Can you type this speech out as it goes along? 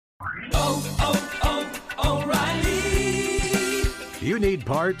O'Reilly. You need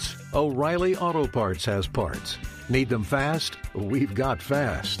parts? O'Reilly Auto Parts has parts. Need them fast? We've got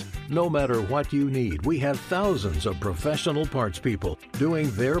fast. No matter what you need, we have thousands of professional parts people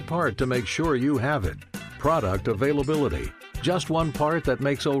doing their part to make sure you have it. Product availability. Just one part that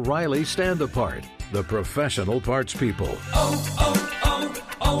makes O'Reilly stand apart. The professional parts people.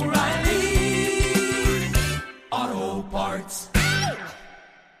 O'Reilly Auto Parts.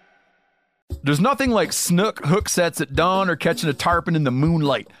 There's nothing like snook hook sets at dawn or catching a tarpon in the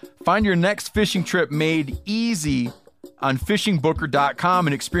moonlight. Find your next fishing trip made easy on fishingbooker.com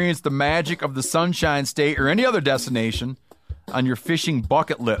and experience the magic of the Sunshine State or any other destination on your fishing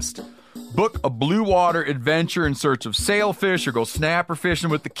bucket list. Book a blue water adventure in search of sailfish or go snapper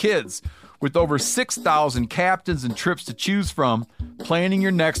fishing with the kids. With over 6,000 captains and trips to choose from, planning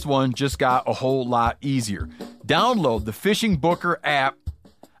your next one just got a whole lot easier. Download the Fishing Booker app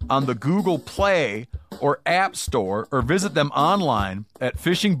on the Google Play or App Store, or visit them online at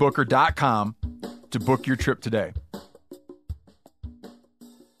fishingbooker.com to book your trip today.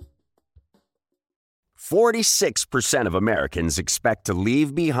 46% of Americans expect to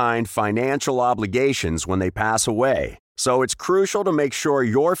leave behind financial obligations when they pass away. So it's crucial to make sure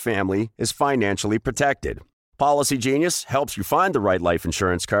your family is financially protected. Policy Genius helps you find the right life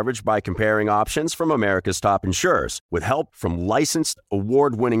insurance coverage by comparing options from America's top insurers with help from licensed,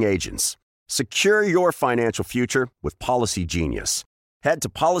 award-winning agents. Secure your financial future with Policy Genius. Head to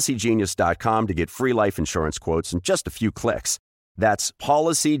policygenius.com to get free life insurance quotes in just a few clicks. That's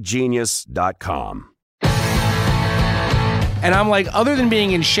policygenius.com. And I'm like, other than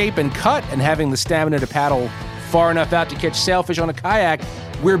being in shape and cut and having the stamina to paddle far enough out to catch sailfish on a kayak,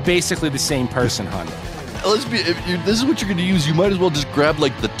 we're basically the same person, hon. If this is what you're going to use, you might as well just grab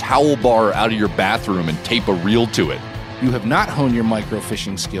like the towel bar out of your bathroom and tape a reel to it. You have not honed your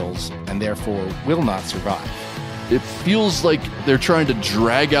microfishing skills and therefore will not survive. It feels like they're trying to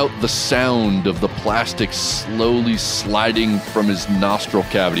drag out the sound of the plastic slowly sliding from his nostril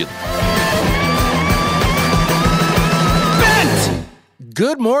cavity. Bent!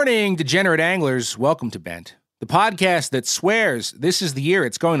 Good morning, degenerate anglers. Welcome to Bent, the podcast that swears this is the year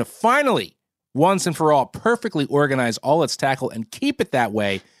it's going to finally, once and for all, perfectly organize all its tackle and keep it that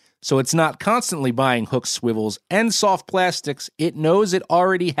way so it's not constantly buying hooks, swivels, and soft plastics it knows it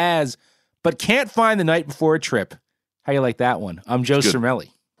already has, but can't find the night before a trip. How you like that one? I'm Joe Cermelli.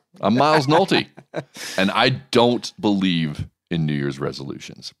 I'm Miles Nolte. And I don't believe in New Year's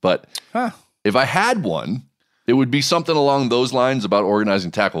resolutions. But if I had one, it would be something along those lines about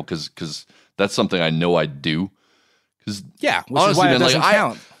organizing tackle, because that's something I know I do. Yeah, which honestly, is why it doesn't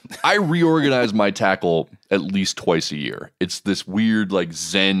count. I reorganize my tackle at least twice a year. It's this weird, like,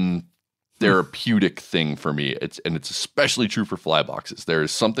 Zen therapeutic thing for me. It's especially true for fly boxes. There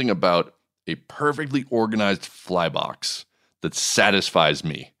is something about a perfectly organized fly box that satisfies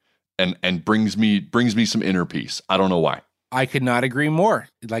me and brings me some inner peace. I don't know why. I could not agree more.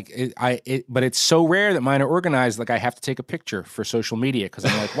 But it's so rare that mine are organized. Like, I have to take a picture for social media because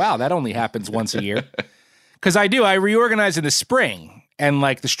I'm like, wow, that only happens once a year. Because I reorganize in the spring. And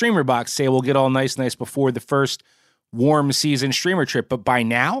like the streamer box, say we'll get all nice before the first warm season streamer trip. But by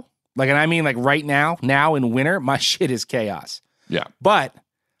now, and I mean like right now in winter, my shit is chaos. Yeah. But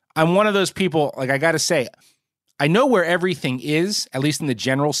I'm one of those people, like I got to say, I know where everything is, at least in the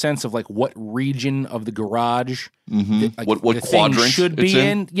general sense of like what region of the garage, what the quadrant should be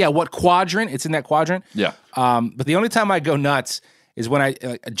in. Yeah, what quadrant. It's in that quadrant. Yeah. But the only time I go nuts is when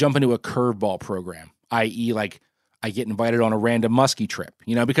I jump into a curveball program, i.e. like, I get invited on a random muskie trip,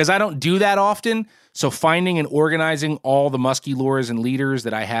 because I don't do that often. So finding and organizing all the muskie lures and leaders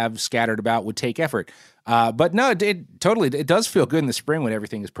that I have scattered about would take effort. But no, it does feel good in the spring when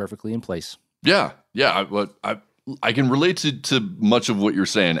everything is perfectly in place. Yeah. I can relate to much of what you're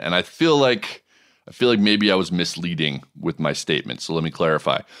saying, and I feel like maybe I was misleading with my statement. So let me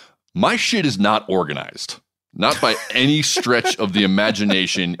clarify. My shit is not organized, not by any stretch of the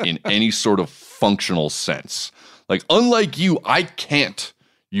imagination in any sort of functional sense. Like, unlike you, I can't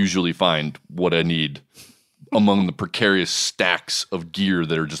usually find what I need among the precarious stacks of gear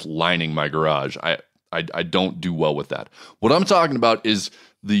that are just lining my garage. I don't do well with that. What I'm talking about is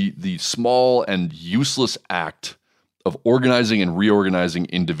the small and useless act of organizing and reorganizing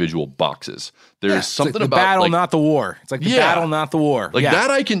individual boxes. There's something like the about battle, not the war. It's like the battle, not the war. Like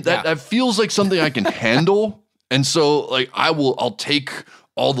that feels like something I can handle. And so like I'll take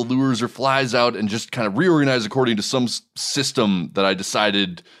all the lures or flies out and just kind of reorganize according to some system that I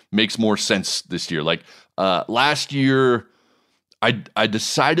decided makes more sense this year. Like last year, I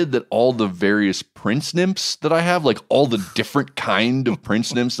decided that all the various prince nymphs that I have, like all the different kind of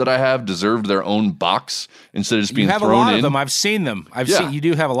prince nymphs that I have, deserved their own box instead of just being thrown in. You have a lot of them. I've seen them. You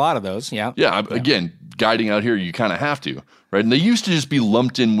do have a lot of those. Yeah. Yeah. Again, guiding out here, you kind of have to, right? And they used to just be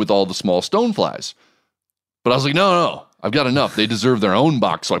lumped in with all the small stoneflies. But I was like, no, I've got enough. They deserve their own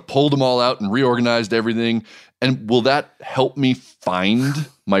box. So I pulled them all out and reorganized everything. And will that help me find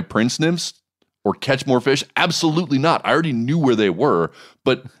my prince nymphs or catch more fish? Absolutely not. I already knew where they were,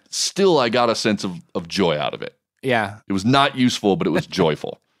 but still I got a sense of joy out of it. Yeah. It was not useful, but it was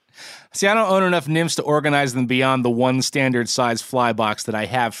joyful. See, I don't own enough nymphs to organize them beyond the one standard size fly box that I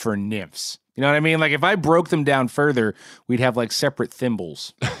have for nymphs. You know what I mean? Like if I broke them down further, we'd have like separate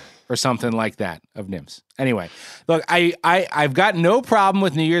thimbles or something like that of nymphs. Anyway, look, I've got no problem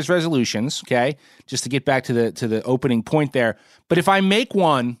with New Year's resolutions, okay? Just to get back to the opening point there. But if I make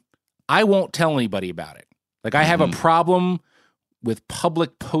one, I won't tell anybody about it. Like I have a problem with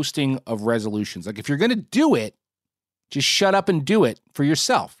public posting of resolutions. Like if you're going to do it, just shut up and do it for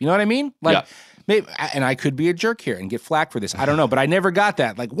yourself. You know what I mean? Like maybe, and I could be a jerk here and get flack for this. I don't know, but I never got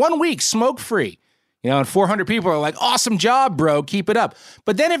that. Like 1 week smoke free, and 400 people are like, awesome job, bro. Keep it up.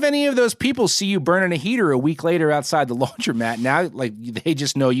 But then if any of those people see you burning a heater a week later outside the laundromat, now like they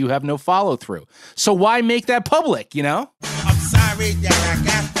just know you have no follow through. So why make that public, I'm sorry that I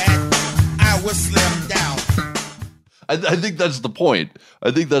got fat. I was slimmed down. I think that's the point.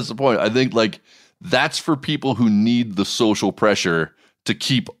 I think like that's for people who need the social pressure to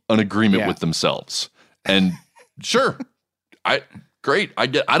keep an agreement with themselves. And sure, great.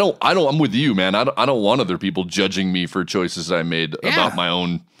 I'm with you, man. I don't want other people judging me for choices I made about my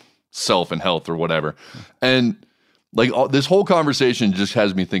own self and health or whatever. And like this whole conversation just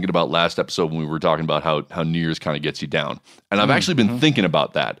has me thinking about last episode when we were talking about how New Year's kind of gets you down. And I've actually been thinking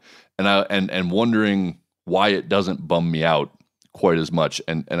about that and wondering why it doesn't bum me out quite as much.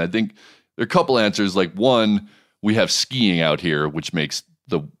 And I think there are a couple answers. Like one, we have skiing out here, which makes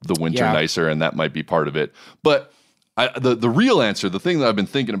the winter nicer, and that might be part of it. But the real answer, the thing that I've been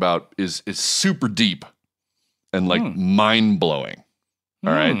thinking about is super deep and like mind blowing.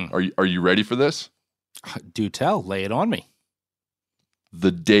 All right. Are you ready for this? Do tell. Lay it on me.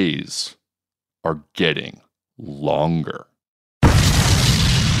 The days are getting longer.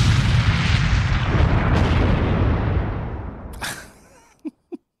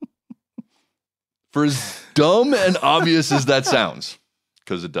 For as dumb and obvious as that sounds,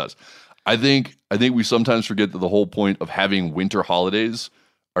 because it does, I think we sometimes forget that the whole point of having winter holidays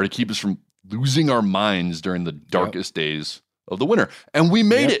are to keep us from losing our minds during the darkest days of the winter. And we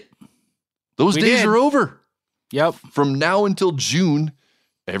made it. Those days are over. Yep. From now until June,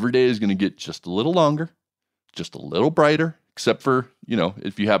 every day is going to get just a little longer, just a little brighter, except for,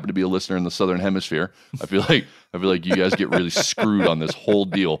 if you happen to be a listener in the Southern Hemisphere. I feel like you guys get really screwed on this whole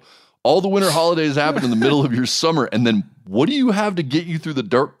deal. All the winter holidays happen in the middle of your summer, and then what do you have to get you through the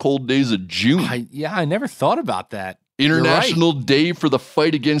dark, cold days of June? I never thought about that. International Day for the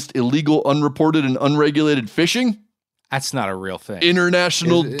Fight Against Illegal, Unreported, and Unregulated Fishing? That's not a real thing.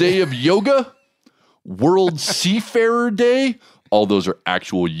 International Day of Yoga? World Seafarer Day? All those are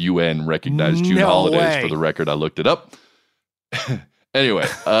actual UN-recognized June holidays. For the record, I looked it up. Anyway,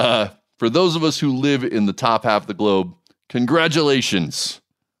 for those of us who live in the top half of the globe, congratulations.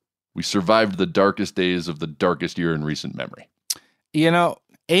 We survived the darkest days of the darkest year in recent memory.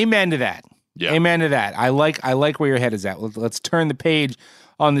 Amen to that. Yeah. Amen to that. I like where your head is at. Let's turn the page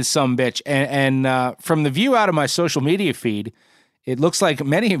on this sumbitch. And from the view out of my social media feed, it looks like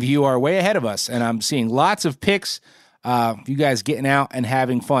many of you are way ahead of us. And I'm seeing lots of pics, you guys getting out and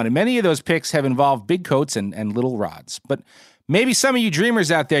having fun. And many of those pics have involved big coats and little rods. But maybe some of you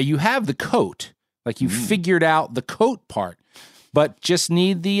dreamers out there, you have the coat. Like you figured out the coat part, but just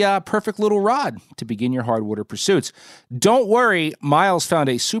need the perfect little rod to begin your hard water pursuits. Don't worry, Miles found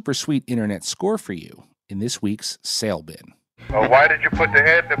a super sweet internet score for you in this week's Sale Bin. Well, why did you put the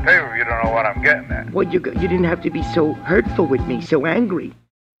ad in the paper? You don't know what I'm getting at. Well, you didn't have to be so hurtful with me, so angry.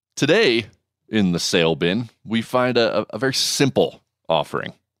 Today, in the Sale Bin, we find a very simple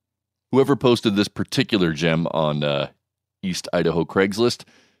offering. Whoever posted this particular gem on East Idaho Craigslist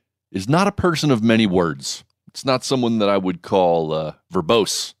is not a person of many words. It's not someone that I would call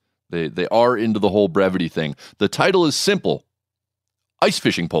verbose. They are into the whole brevity thing. The title is simple. Ice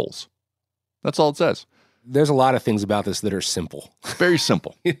fishing poles. That's all it says. There's a lot of things about this that are simple. Very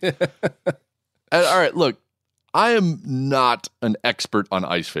simple. All right, look, I am not an expert on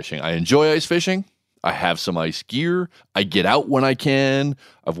ice fishing. I enjoy ice fishing. I have some ice gear. I get out when I can.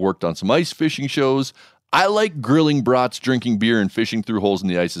 I've worked on some ice fishing shows. I like grilling brats, drinking beer, and fishing through holes in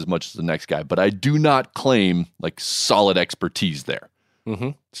the ice as much as the next guy, but I do not claim like solid expertise there.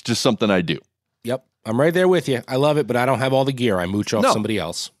 Mm-hmm. It's just something I do. Yep. I'm right there with you. I love it, but I don't have all the gear. I mooch off somebody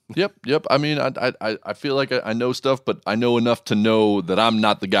else. Yep. I mean, I feel like I know stuff, but I know enough to know that I'm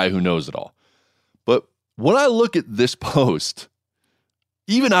not the guy who knows it all. But when I look at this post,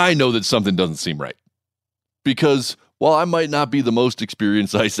 even I know that something doesn't seem right. Because while I might not be the most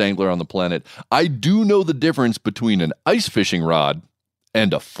experienced ice angler on the planet, I do know the difference between an ice fishing rod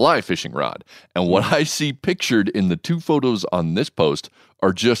and a fly fishing rod. And what I see pictured in the two photos on this post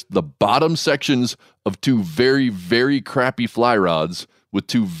are just the bottom sections of two very, very crappy fly rods with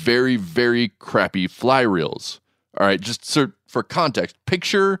two very, very crappy fly reels. All right, just for context,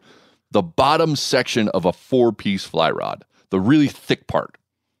 picture the bottom section of a 4-piece fly rod, the really thick part.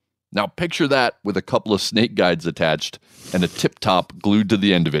 Now picture that with a couple of snake guides attached and a tip top glued to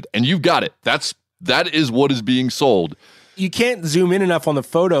the end of it. And you've got it. That is what is being sold. You can't zoom in enough on the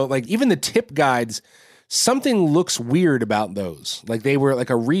photo. Like even the tip guides, something looks weird about those. Like they were like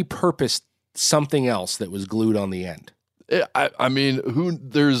a repurposed something else that was glued on the end. I mean,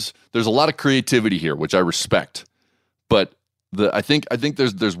 there's a lot of creativity here, which I respect. But I think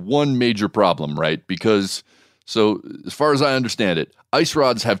there's one major problem, right? Because so as far as I understand it, ice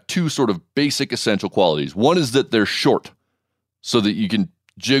rods have two sort of basic essential qualities. One is that they're short, so that you can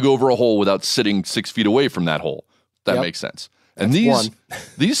jig over a hole without sitting 6 feet away from that hole. That makes sense. And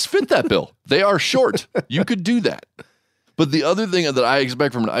these fit that bill. They are short. You could do that. But the other thing that I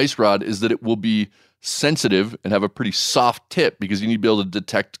expect from an ice rod is that it will be sensitive and have a pretty soft tip, because you need to be able to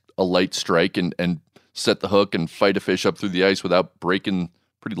detect a light strike and set the hook and fight a fish up through the ice without breaking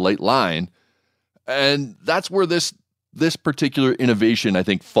pretty light line. And that's where this particular innovation, I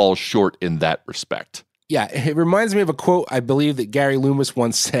think, falls short in that respect. Yeah, it reminds me of a quote I believe that Gary Loomis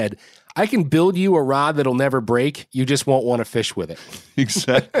once said, "I can build you a rod that'll never break. You just won't want to fish with it."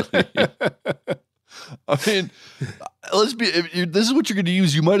 Exactly. I mean, if this is what you're going to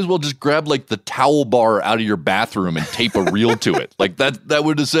use, you might as well just grab like the towel bar out of your bathroom and tape a reel to it. Like that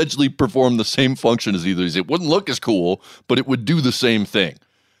would essentially perform the same function as either. It wouldn't look as cool, but it would do the same thing.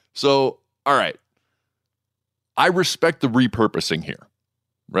 So, all right. I respect the repurposing here,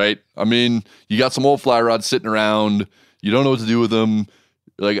 right? I mean, you got some old fly rods sitting around. You don't know what to do with them.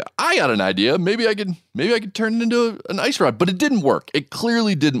 You're like, I got an idea. Maybe I could turn it into an ice rod, but it didn't work. It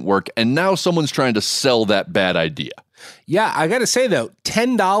clearly didn't work, and now someone's trying to sell that bad idea. Yeah, I got to say though,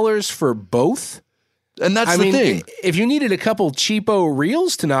 $10 for both. And that's the thing. If you needed a couple cheapo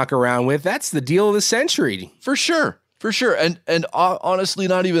reels to knock around with, that's the deal of the century. For sure. And honestly,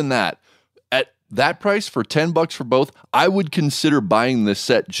 not even that. At that price for $10 for both, I would consider buying this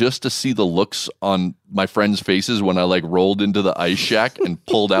set just to see the looks on my friends' faces when I like rolled into the ice shack and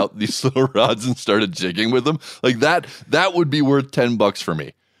pulled out these little rods and started jigging with them. Like that would be worth $10 for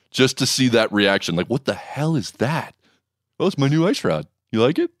me, just to see that reaction. Like, what the hell is that? Oh, it's my new ice rod. You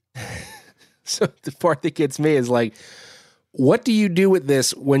like it? So the part that gets me is like, what do you do with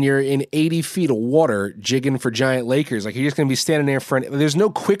this when you're in 80 feet of water jigging for giant Lakers? Like, you're just going to be standing there there's no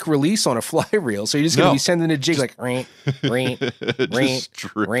quick release on a fly reel. So you're just going to be sending a jig like, ring, just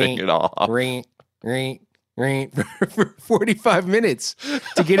stripping it off. Ring, for 45 minutes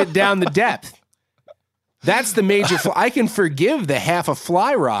to get it down the depth. That's the major. I can forgive the half a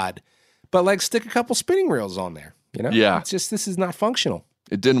fly rod, but like stick a couple spinning reels on there. You know? Yeah. It's just, this is not functional.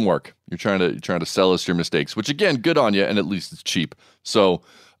 It didn't work. You're trying to sell us your mistakes, which again, good on you, and at least it's cheap. So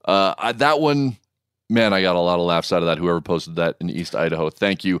that one, man, I got a lot of laughs out of that. Whoever posted that in East Idaho,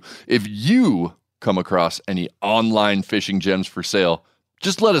 thank you. If you come across any online fishing gems for sale,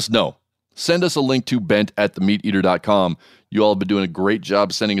 just let us know. Send us a link to bent@themeateater.com. You all have been doing a great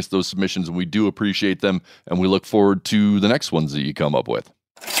job sending us those submissions, and we do appreciate them, and we look forward to the next ones that you come up with.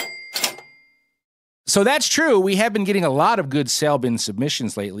 So that's true. We have been getting a lot of good sale bin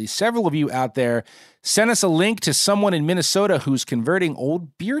submissions lately. Several of you out there sent us a link to someone in Minnesota who's converting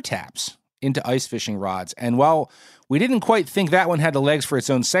old beer taps into ice fishing rods. And while we didn't quite think that one had the legs for its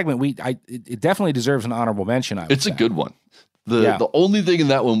own segment, it definitely deserves an honorable mention. It's a good one. The only thing in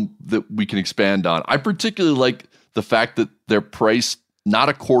that one that we can expand on, I particularly like the fact that they're priced not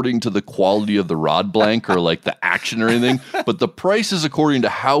according to the quality of the rod blank or like the action or anything, but the price is according to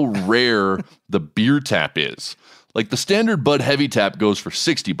how rare the beer tap is. Like the standard Bud Heavy Tap goes for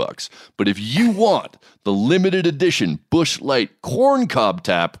 $60, but if you want the limited edition Busch Light Corn Cob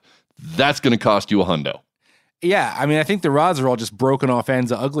Tap, that's going to cost you $100. Yeah, I mean, I think the rods are all just broken off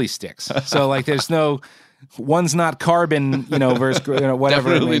ends of ugly sticks. So like, there's no One's not carbon, versus whatever.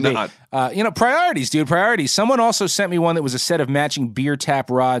 Definitely it may not. Be. Priorities, dude. Priorities. Someone also sent me one that was a set of matching beer tap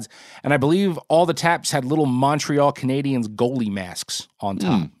rods, and I believe all the taps had little Montreal Canadiens goalie masks on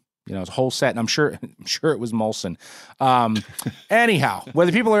top. It's a whole set, and I'm sure it was Molson. Anyhow,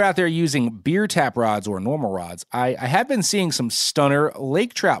 whether people are out there using beer tap rods or normal rods, I have been seeing some stunner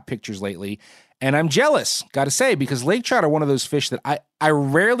lake trout pictures lately. And I'm jealous, got to say, because lake trout are one of those fish that I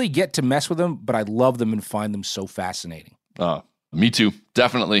rarely get to mess with them, but I love them and find them so fascinating. Me too,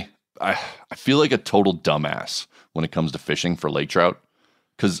 definitely. I feel like a total dumbass when it comes to fishing for lake trout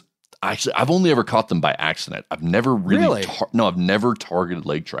because I've only ever caught them by accident. I've never really, I've never targeted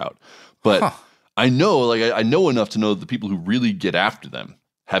lake trout, but I know, I know enough to know that the people who really get after them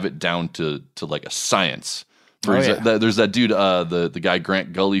have it down to like a science. There's that dude, the guy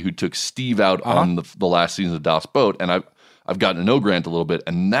Grant Gully, who took Steve out on the last season of Das Boat, and I've gotten to know Grant a little bit,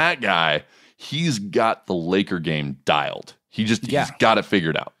 and that guy, he's got the Laker game dialed. He's got it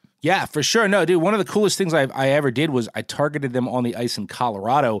figured out. Yeah, for sure. No, dude, one of the coolest things I ever did was I targeted them on the ice in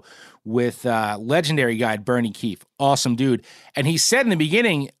Colorado with legendary guide Bernie Keefe. Awesome dude. And he said in the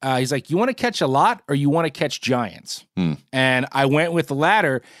beginning, he's like, you want to catch a lot or you want to catch giants? And I went with the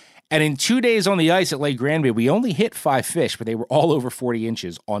latter. And in 2 days on the ice at Lake Granby, we only hit 5 fish, but they were all over 40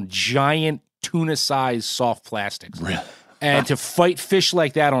 inches on giant tuna-sized soft plastics. Really? And to fight fish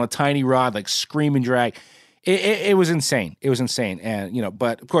like that on a tiny rod, like scream and drag, it was insane. It was insane. And,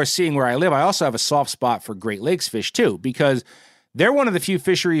 but of course, seeing where I live, I also have a soft spot for Great Lakes fish too, because they're one of the few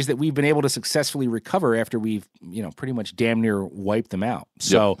fisheries that we've been able to successfully recover after we've, pretty much damn near wiped them out.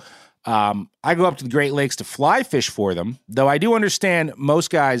 So I go up to the Great Lakes to fly fish for them, though I do understand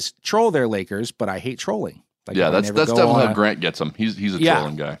most guys troll their lakers, but I hate trolling. That's definitely how Grant gets them. He's a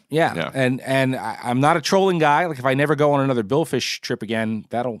trolling guy. Yeah. And I'm not a trolling guy. Like if I never go on another billfish trip again,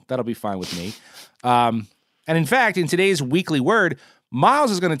 that'll be fine with me. And in fact, in today's weekly word, Miles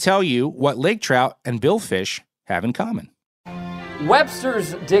is going to tell you what lake trout and billfish have in common.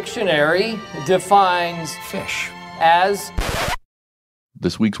 Webster's dictionary defines fish as...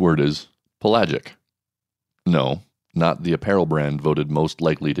 This week's word is pelagic. No, not the apparel brand voted most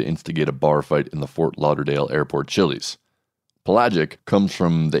likely to instigate a bar fight in the Fort Lauderdale Airport Chili's. Pelagic comes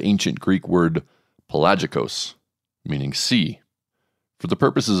from the ancient Greek word pelagikos, meaning sea. For the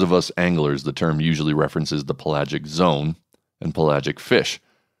purposes of us anglers, the term usually references the pelagic zone and pelagic fish.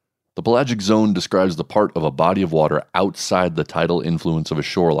 The pelagic zone describes the part of a body of water outside the tidal influence of a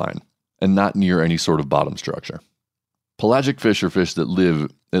shoreline and not near any sort of bottom structure. Pelagic fish are fish that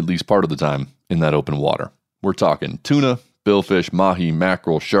live, at least part of the time, in that open water. We're talking tuna, billfish, mahi,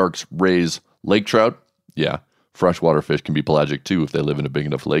 mackerel, sharks, rays, lake trout. Yeah, freshwater fish can be pelagic too if they live in a big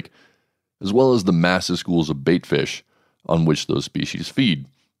enough lake, as well as the massive schools of bait fish on which those species feed.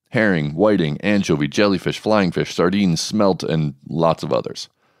 Herring, whiting, anchovy, jellyfish, flying fish, sardines, smelt, and lots of others.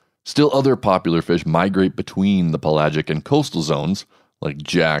 Still other popular fish migrate between the pelagic and coastal zones, like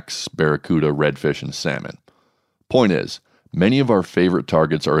jacks, barracuda, redfish, and salmon. Point is, many of our favorite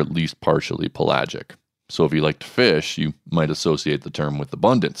targets are at least partially pelagic. So if you like to fish, you might associate the term with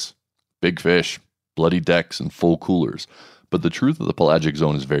abundance. Big fish, bloody decks, and full coolers. But the truth of the pelagic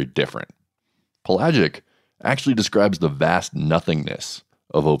zone is very different. Pelagic actually describes the vast nothingness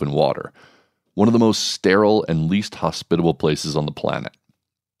of open water, one of the most sterile and least hospitable places on the planet.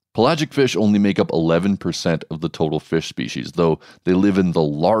 Pelagic fish only make up 11% of the total fish species, though they live in the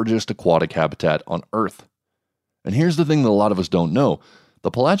largest aquatic habitat on Earth. And here's the thing that a lot of us don't know. The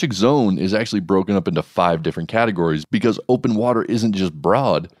pelagic zone is actually broken up into 5 different categories because open water isn't just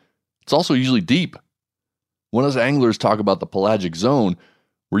broad, it's also usually deep. When us anglers talk about the pelagic zone,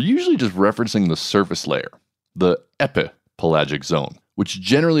 we're usually just referencing the surface layer, the epipelagic zone, which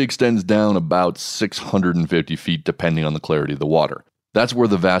generally extends down about 650 feet depending on the clarity of the water. That's where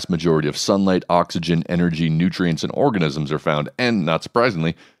the vast majority of sunlight, oxygen, energy, nutrients, and organisms are found, and not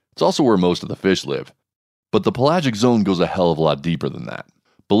surprisingly, it's also where most of the fish live. But the pelagic zone goes a hell of a lot deeper than that.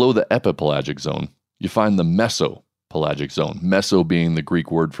 Below the epipelagic zone, you find the mesopelagic zone, meso being the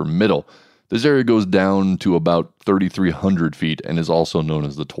Greek word for middle. This area goes down to about 3,300 feet and is also known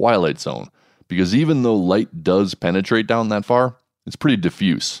as the twilight zone, because even though light does penetrate down that far, it's pretty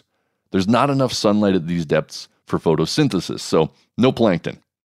diffuse. There's not enough sunlight at these depths for photosynthesis, so no plankton.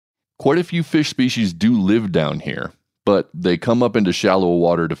 Quite a few fish species do live down here, but they come up into shallow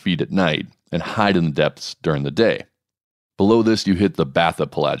water to feed at night and hide in the depths during the day. Below this, you hit the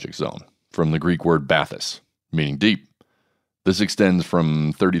bathypelagic zone, from the Greek word bathos, meaning deep. This extends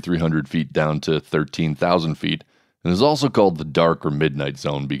from 3,300 feet down to 13,000 feet, and is also called the dark or midnight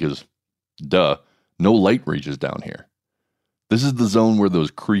zone because, no light reaches down here. This is the zone where those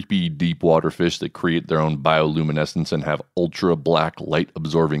creepy deep water fish that create their own bioluminescence and have ultra black light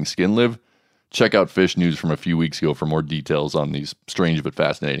absorbing skin live. Check out Fish News from a few weeks ago for more details on these strange but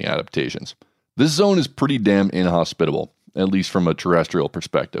fascinating adaptations. This zone is pretty damn inhospitable, at least from a terrestrial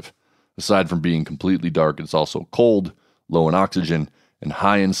perspective. Aside from being completely dark, it's also cold, low in oxygen, and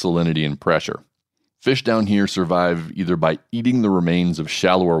high in salinity and pressure. Fish down here survive either by eating the remains of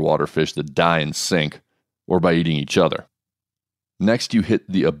shallower water fish that die and sink, or by eating each other. Next, you hit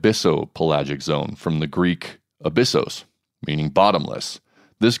the abyssopelagic zone, from the Greek abyssos, meaning bottomless.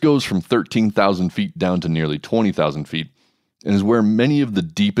 This goes from 13,000 feet down to nearly 20,000 feet, and is where many of the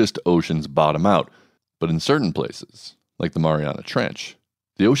deepest oceans bottom out. But in certain places, like the Mariana Trench,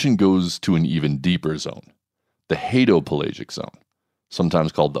 the ocean goes to an even deeper zone, the hadopelagic zone,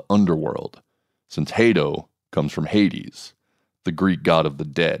 sometimes called the underworld, since Hado comes from Hades, the Greek god of the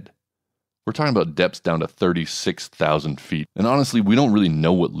dead. We're talking about depths down to 36,000 feet, and honestly, we don't really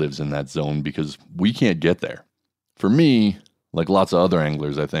know what lives in that zone because we can't get there. For me, like lots of other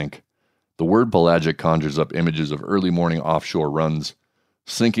anglers, I think, the word pelagic conjures up images of early morning offshore runs,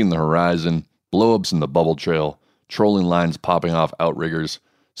 sinking the horizon, blow-ups in the bubble trail, trolling lines popping off outriggers,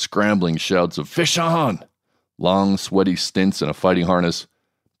 scrambling shouts of "fish on!", long sweaty stints in a fighting harness,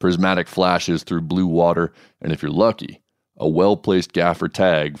 prismatic flashes through blue water, and if you're lucky, a well-placed gaffer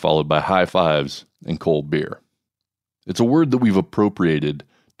tag followed by high fives and cold beer. It's a word that we've appropriated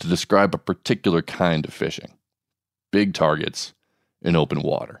to describe a particular kind of fishing. Big targets in open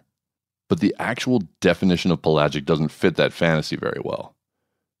water. But the actual definition of pelagic doesn't fit that fantasy very well.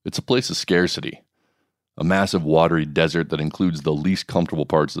 It's a place of scarcity, a massive watery desert that includes the least comfortable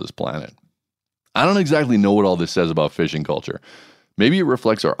parts of this planet. I don't exactly know what all this says about fishing culture. Maybe it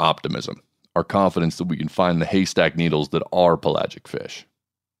reflects our optimism, our confidence that we can find the haystack needles that are pelagic fish.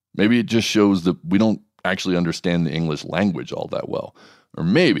 Maybe it just shows that we don't actually understand the English language all that well. Or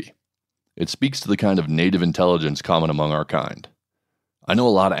maybe it speaks to the kind of native intelligence common among our kind. I know a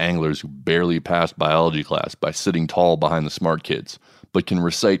lot of anglers who barely passed biology class by sitting tall behind the smart kids, but can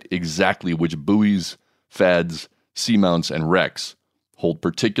recite exactly which buoys, fads, seamounts, and wrecks hold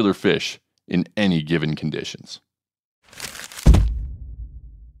particular fish in any given conditions.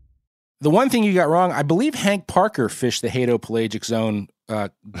 The one thing you got wrong, I believe Hank Parker fished the hadopelagic zone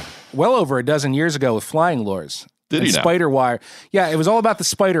well over a dozen years ago with flying lures. Did he now? Spider wire. Yeah, it was all about the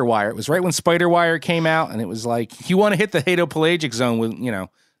spider wire. It was right when spider wire came out, and it was like, you want to hit the hadopelagic zone with,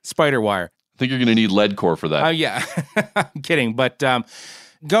 spider wire. I think you're going to need lead core for that. Oh, yeah. I'm kidding. But going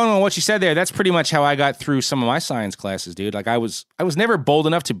on what you said there, that's pretty much how I got through some of my science classes, dude. Like I was never bold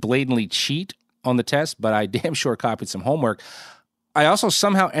enough to blatantly cheat on the test, but I damn sure copied some homework. I also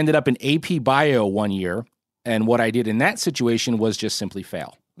somehow ended up in AP Bio one year, and what I did in that situation was just simply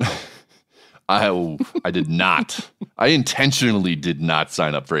fail. I did not. I intentionally did not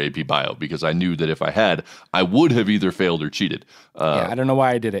sign up for AP Bio because I knew that if I had, I would have either failed or cheated. Yeah, I don't know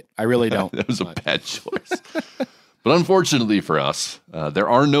why I did it. I really don't. That was a bad choice. But unfortunately for us, there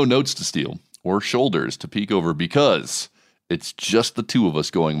are no notes to steal or shoulders to peek over because it's just the two of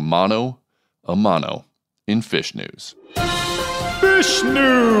us going mano a mano in Fish News. Fish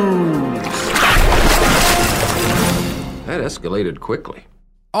News! That escalated quickly.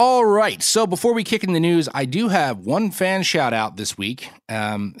 All right, so before we kick in the news, I do have one fan shout-out this week,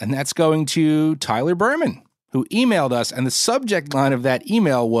 and that's going to Tyler Berman, who emailed us, and the subject line of that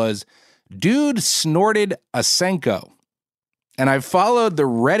email was, "Dude snorted a Senko." And I followed the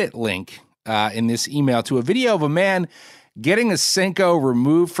Reddit link in this email to a video of a man getting a Senko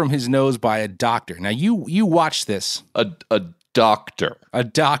removed from his nose by a doctor. Now, you watch this. A doctor. A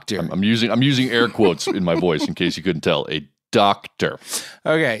doctor. I'm using air quotes in my voice in case you couldn't tell. A doctor.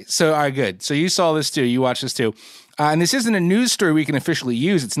 Okay, so all right, good. So you saw this too. You watched this too. And this isn't a news story we can officially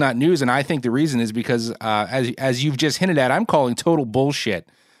use. It's not news, and I think the reason is because, as you've just hinted at, I'm calling total bullshit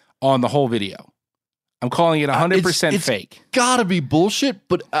on the whole video. I'm calling it 100% fake. It's gotta be bullshit,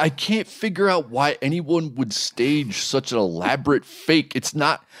 but I can't figure out why anyone would stage such an elaborate fake. It's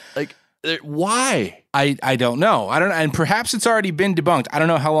not like, why? I don't know. And perhaps it's already been debunked. I don't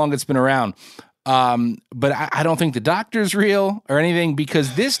know how long it's been around. But I don't think the doctor's real or anything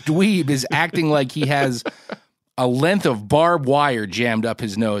because this dweeb is acting like he has a length of barbed wire jammed up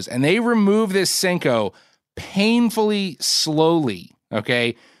his nose. And they remove this Senko painfully, slowly,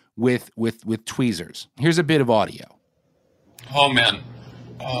 okay, with tweezers. Here's a bit of audio. Oh, man.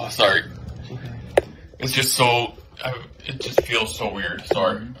 Oh, sorry. It's just so... it just feels so weird.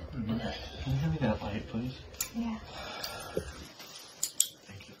 Sorry. Can you hand me that light, please? Yeah.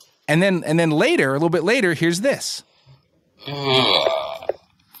 And then later, a little bit later, here's this. Okay,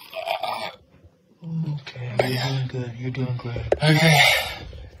 good. You're doing good. Okay.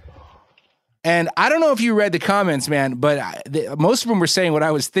 And I don't know if you read the comments, man, but most of them were saying what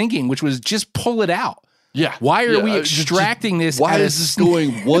I was thinking, which was just pull it out. Yeah. Why are we extracting this? Why is this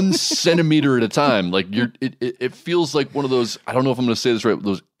going 1 centimeter at a time? Like it feels like one of those. I don't know if I'm going to say this right.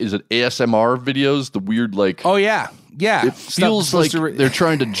 Those is it ASMR videos? The weird like. Oh yeah. It feels like they're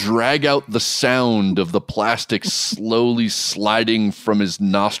trying to drag out the sound of the plastic slowly sliding from his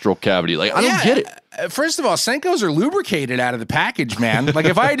nostril cavity. Like I don't get it. First of all, Senkos are lubricated out of the package, man. Like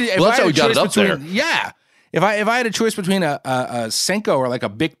if I had, that's how we got it up there. Yeah. If I had a choice between a Senko or like a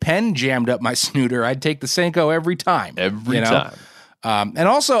Bic pen jammed up my snooter, I'd take the Senko every time. Every time. And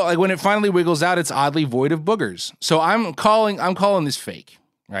also, like when it finally wiggles out, it's oddly void of boogers. So I'm calling this fake,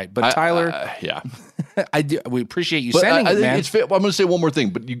 right? But Tyler, yeah, we appreciate you sending it, man. It's fair. I'm going to say one more thing,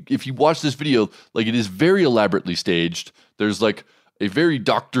 but if you watch this video, like it is very elaborately staged. There's like a very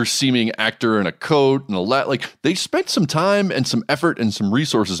doctor-seeming actor in a coat and like they spent some time and some effort and some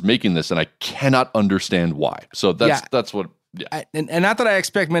resources making this, and I cannot understand why. So that's what. Yeah, and not that I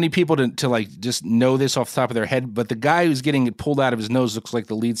expect many people to like just know this off the top of their head, but the guy who's getting it pulled out of his nose looks like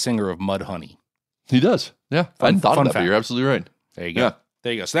the lead singer of Mudhoney. He does. Yeah, I hadn't thought of that, but you're absolutely right. There you go. Yeah.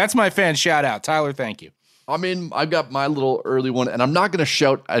 There you go. So that's my fan shout out, Tyler. Thank you. I mean, I've got my little early one, and I'm not going to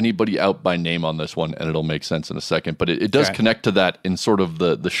shout anybody out by name on this one, and it'll make sense in a second, but it does connect to that in sort of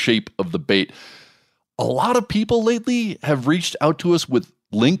the shape of the bait. A lot of people lately have reached out to us with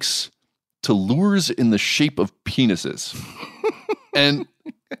links to lures in the shape of penises. and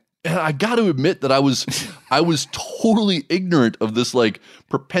I got to admit that I was totally ignorant of this like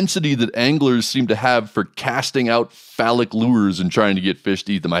propensity that anglers seem to have for casting out phallic lures and trying to get fish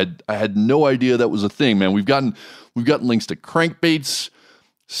to eat them. I had no idea that was a thing, man. We've gotten links to crankbaits,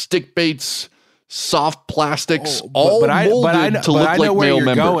 stick baits, soft plastics, all molded to look like male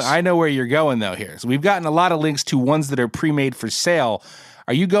members. I know where you're going though here. So we've gotten a lot of links to ones that are pre-made for sale.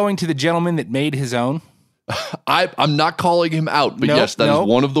 Are you going to the gentleman that made his own? I'm not calling him out, but yes, that is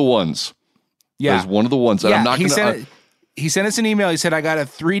one of the ones. Yeah. That is one of the ones. And I'm not he sent us an email. He said, I got a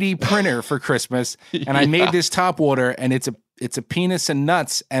 3D printer for Christmas and I made this topwater and it's a penis and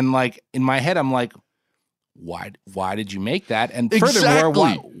nuts. And like in my head, I'm like, why did you make that? And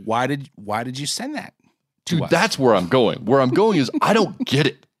furthermore, why did you send that to Dude, us? That's where I'm going. Where I'm going is I don't get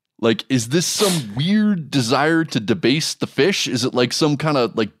it. Like, is this some weird desire to debase the fish? Is it like some kind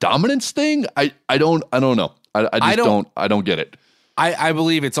of like dominance thing? I don't know. I don't get it. I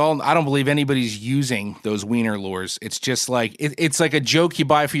believe it's all. I don't believe anybody's using those wiener lures. It's just like it's like a joke you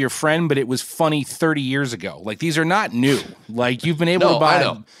buy for your friend, but it was funny 30 years ago. Like these are not new. Like you've been able to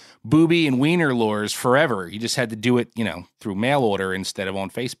buy booby and wiener lures forever. You just had to do it, through mail order instead of on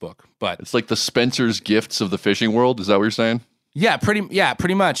Facebook. But it's like the Spencer's Gifts of the fishing world. Is that what you're saying? Yeah,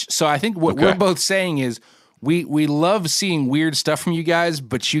 pretty much. So I think what we're both saying is we love seeing weird stuff from you guys,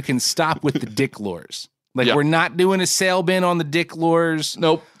 but you can stop with the dick lures. Like we're not doing a sale bin on the dick lures.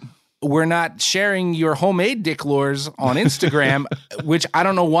 Nope. We're not sharing your homemade dick lures on Instagram, which I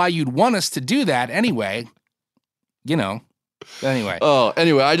don't know why you'd want us to do that anyway. Anyway. Oh,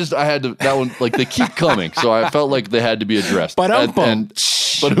 anyway, I had to, that one, like they keep coming. So I felt like they had to be addressed. But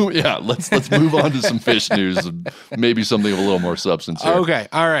yeah, let's move on to some fish news and maybe something of a little more substance here. Okay.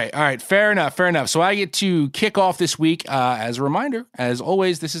 All right. Fair enough. So I get to kick off this week. As a reminder, as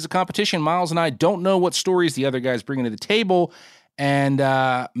always, this is a competition. Miles and I don't know what stories the other guys bring to the table. And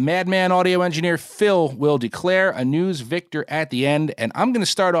Madman audio engineer Phil will declare a news victor at the end. And I'm going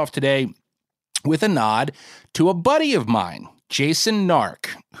to start off today with a nod to a buddy of mine, Jason Nark,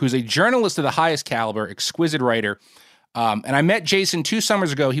 who's a journalist of the highest caliber, exquisite writer. And I met Jason 2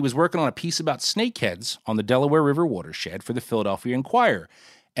 summers ago. He was working on a piece about snakeheads on the Delaware River watershed for the Philadelphia Inquirer.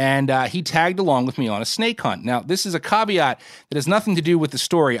 And he tagged along with me on a snake hunt. Now, this is a caveat that has nothing to do with the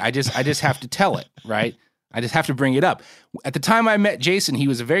story. I just have to tell it, right? I just have to bring it up. At the time I met Jason, he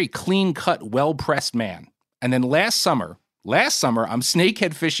was a very clean-cut, well-pressed man. And then last summer, I'm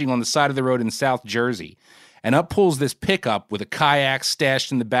snakehead fishing on the side of the road in South Jersey, and up pulls this pickup with a kayak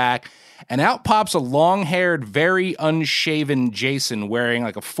stashed in the back, and out pops a long-haired, very unshaven Jason wearing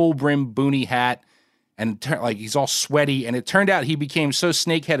like a full-brim boonie hat, and like he's all sweaty, and it turned out he became so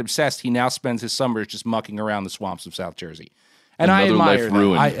snakehead obsessed he now spends his summers just mucking around the swamps of South Jersey. And I admire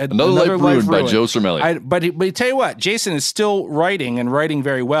that. Another life ruined by Joe Cermele. But tell you what, Jason is still writing and writing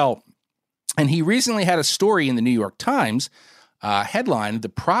very well. And he recently had a story in the New York Times, headlined "The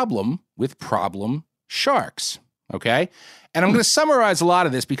Problem with Problem Sharks." Okay? And I'm going to summarize a lot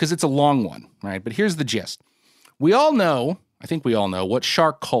of this because it's a long one, right? But here's the gist. I think we all know what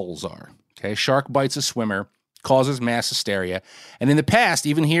shark culls are. Okay? Shark bites a swimmer, causes mass hysteria. And in the past,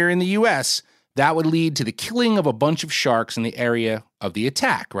 even here in the U.S., that would lead to the killing of a bunch of sharks in the area of the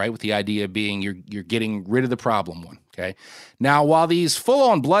attack, right? With the idea being you're getting rid of the problem one, okay? Now, while these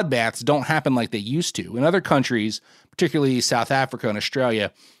full-on bloodbaths don't happen like they used to, in other countries, particularly South Africa and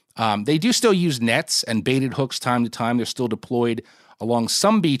Australia, they do still use nets and baited hooks time to time. They're still deployed along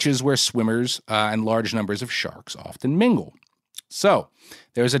some beaches where swimmers and large numbers of sharks often mingle. So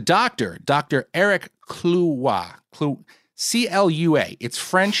there's a doctor, Dr. Eric Cloua, C-L-U-A. It's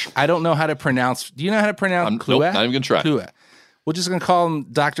French. I don't know how to pronounce. Do you know how to pronounce Cloua? Nope, not even going to try. Cloua. We're just going to call him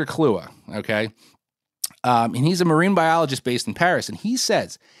Dr. Cloua, okay? And he's a marine biologist based in Paris, and he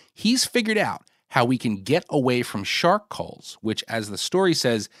says he's figured out how we can get away from shark culls, which, as the story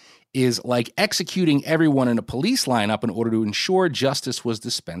says, is like executing everyone in a police lineup in order to ensure justice was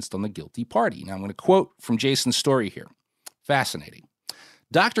dispensed on the guilty party. Now, I'm going to quote from Jason's story here. Fascinating.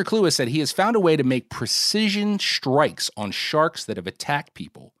 Dr. Cloua said he has found a way to make precision strikes on sharks that have attacked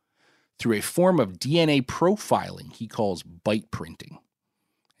people through a form of DNA profiling he calls bite printing.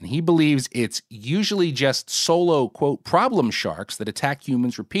 And he believes it's usually just solo, quote, problem sharks that attack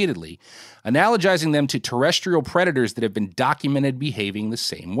humans repeatedly, analogizing them to terrestrial predators that have been documented behaving the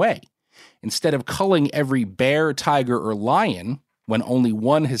same way. Instead of culling every bear, tiger, or lion when only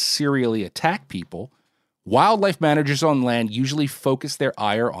one has serially attacked people, wildlife managers on land usually focus their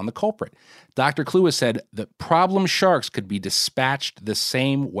ire on the culprit. Dr. Cloua said that problem sharks could be dispatched the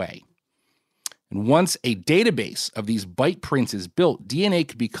same way. And once a database of these bite prints is built, DNA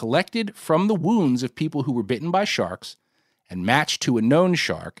could be collected from the wounds of people who were bitten by sharks and matched to a known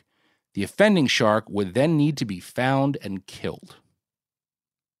shark. The offending shark would then need to be found and killed.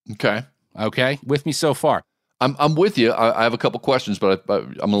 Okay. Okay? With me so far? I'm with you. I have a couple questions, but I'm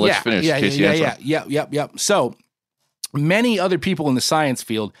going to let you finish in case you answer. Yep. So many other people in the science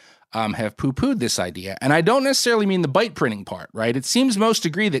field have poo-pooed this idea, and I don't necessarily mean the bite printing part, right? It seems most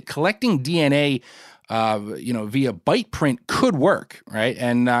agree that collecting DNA, via bite print could work, right?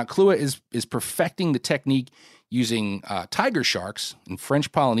 And Cloua is perfecting the technique using tiger sharks in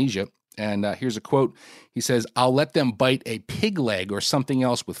French Polynesia. And here's a quote. He says, "I'll let them bite a pig leg or something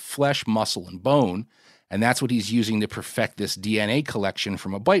else with flesh, muscle, and bone." And that's what he's using to perfect this DNA collection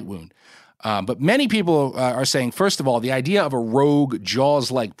from a bite wound. But many people are saying, first of all, the idea of a rogue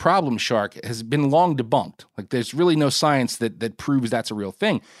Jaws-like problem shark has been long debunked. Like, there's really no science that proves that's a real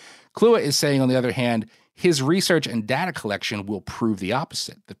thing. Cloua is saying, on the other hand, his research and data collection will prove the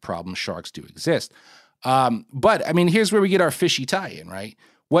opposite, that problem sharks do exist. But, I mean, here's where we get our fishy tie-in, right?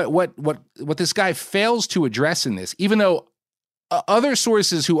 What this guy fails to address in this, even though other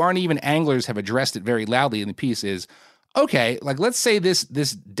sources who aren't even anglers have addressed it very loudly in the piece, is, okay, like, let's say this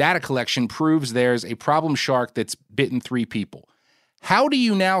data collection proves there's a problem shark that's bitten 3 people. How do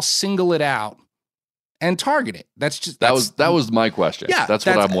you now single it out and target it? That was my question. Yeah, that's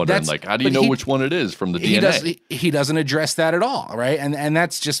what I'm wondering. Like, how do you know which one it is from the DNA? He doesn't address that at all, right? And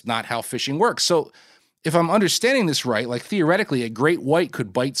that's just not how fishing works. So if I'm understanding this right, like, theoretically, a great white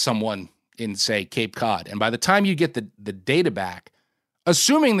could bite someone in, say, Cape Cod, and by the time you get the data back,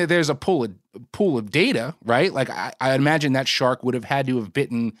 assuming that there's a pool of data, right? Like, I imagine that shark would have had to have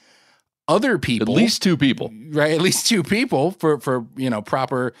bitten other people. At least 2 people. Right, at least 2 people for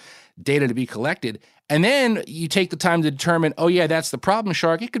proper data to be collected. And then you take the time to determine, oh yeah, that's the problem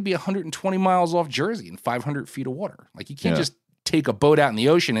shark. It could be 120 miles off Jersey in 500 feet of water. Like, you can't just take a boat out in the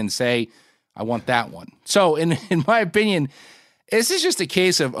ocean and say, I want that one. So in my opinion, this is just a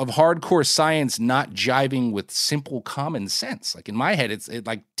case of hardcore science not jiving with simple common sense. Like, in my head, it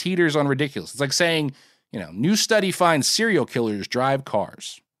like teeters on ridiculous. It's like saying, new study finds serial killers drive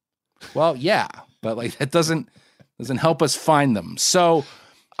cars. Well, yeah, but like, that doesn't help us find them. So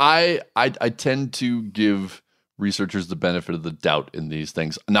I tend to give researchers the benefit of the doubt in these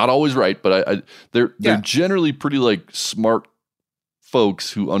things. Not always right, but they're generally pretty, like, smart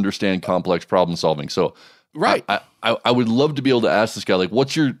folks who understand complex problem solving. So right. I would love to be able to ask this guy, like,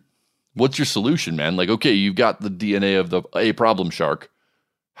 what's your solution, man? Like, okay, you've got the DNA of a problem shark.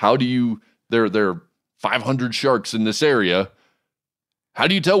 How do you, there are 500 sharks in this area. How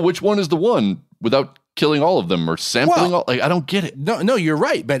do you tell which one is the one without killing all of them or sampling all? Like, I don't get it. No, you're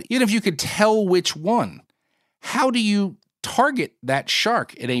right. But even if you could tell which one, how do you target that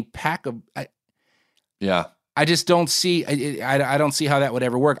shark in a pack of? I just don't see. I don't see how that would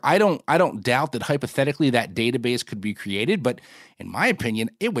ever work. I don't doubt that hypothetically that database could be created, but in my opinion,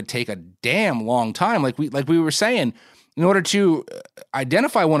 it would take a damn long time. Like we were saying, in order to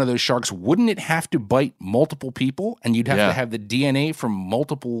identify one of those sharks, wouldn't it have to bite multiple people, and you'd have to have the DNA from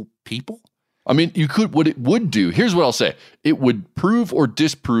multiple people? I mean, you could. What it would do. Here's what I'll say: it would prove or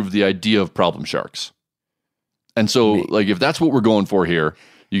disprove the idea of problem sharks. And so, like, if that's what we're going for here,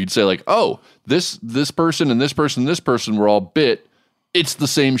 You could say like, oh, this person and this person and this person were all bit. It's the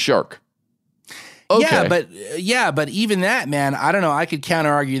same shark. Okay. Yeah, but even that, man, I don't know. I could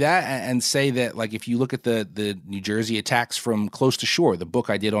counter argue that and say that, like, if you look at the New Jersey attacks from Close to Shore, the book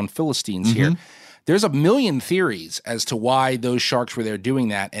I did on Philistines here, there's a million theories as to why those sharks were there doing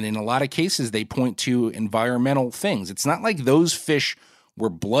that. And in a lot of cases, they point to environmental things. It's not like those fish were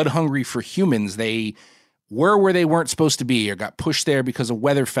blood hungry for humans. They were where they weren't supposed to be, or got pushed there because of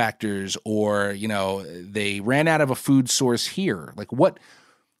weather factors, or, you know, they ran out of a food source here. Like, what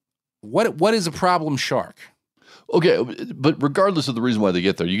is a problem shark? Okay, but regardless of the reason why they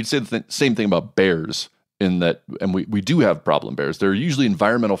get there, you could say the same thing about bears in that, and we do have problem bears. There are usually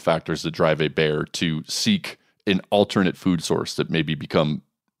environmental factors that drive a bear to seek an alternate food source that maybe become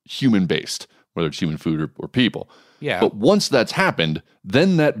human-based, whether it's human food or people. Yeah. But once that's happened,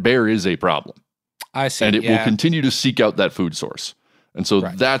 then that bear is a problem. I see. And it will continue to seek out that food source. And so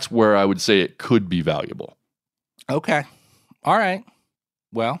that's where I would say it could be valuable. Okay. All right.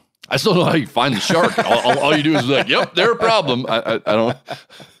 Well, I still don't know how you find the shark. all you do is like, yep, they're a problem. I don't.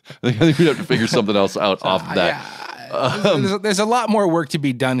 I think we'd have to figure something else out off of that. Yeah. There's a lot more work to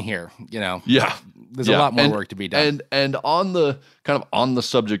be done here. You know. Yeah. There's a lot more work to be done. And on the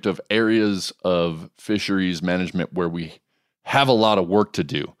subject of areas of fisheries management where we have a lot of work to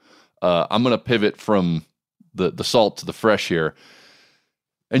do, I'm going to pivot from the salt to the fresh here.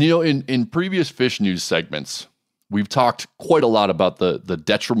 And, you know, in previous fish news segments, we've talked quite a lot about the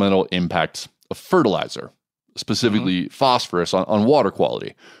detrimental impacts of fertilizer, specifically phosphorus on water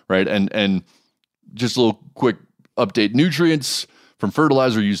quality, right? And just a little quick update, nutrients from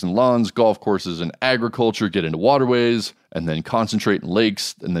fertilizer used in lawns, golf courses, and agriculture get into waterways and then concentrate in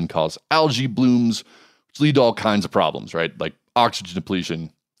lakes and then cause algae blooms, which lead to all kinds of problems, right? Like oxygen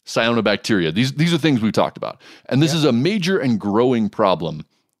depletion, cyanobacteria. These are things we've talked about. And this is a major and growing problem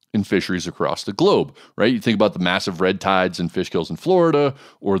in fisheries across the globe, right? You think about the massive red tides and fish kills in Florida,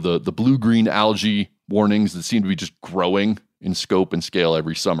 or the blue-green algae warnings that seem to be just growing in scope and scale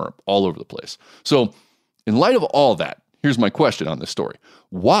every summer all over the place. So in light of all that, here's my question on this story.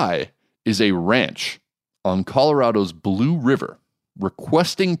 Why is a ranch on Colorado's Blue River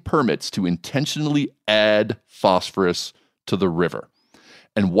requesting permits to intentionally add phosphorus to the river?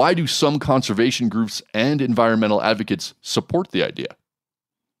 And why do some conservation groups and environmental advocates support the idea?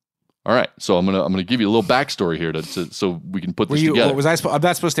 All right, so I'm gonna give you a little backstory here so we can put this together. I'm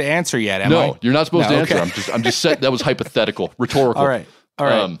not supposed to answer yet, am I? No, you're not supposed to answer. I'm just set. That was hypothetical, rhetorical. All right.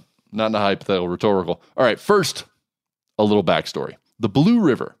 Not in a hypothetical, rhetorical. All right, first, a little backstory. The Blue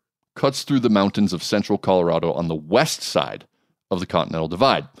River cuts through the mountains of central Colorado on the west side of the Continental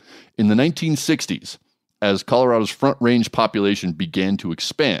Divide. In the 1960s, as Colorado's Front Range population began to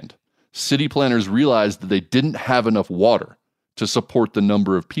expand, city planners realized that they didn't have enough water to support the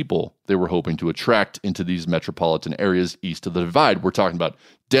number of people they were hoping to attract into these metropolitan areas east of the divide. We're talking about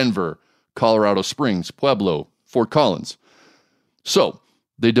Denver, Colorado Springs, Pueblo, Fort Collins. So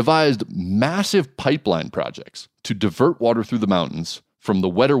they devised massive pipeline projects to divert water through the mountains from the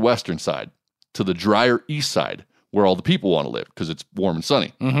wetter western side to the drier east side, where all the people want to live because it's warm and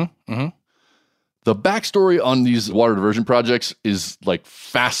sunny. The backstory on these water diversion projects is like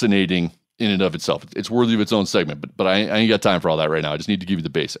fascinating in and of itself. It's worthy of its own segment, but I ain't got time for all that right now. I just need to give you the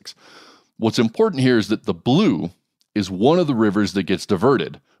basics. What's important here is that the Blue is one of the rivers that gets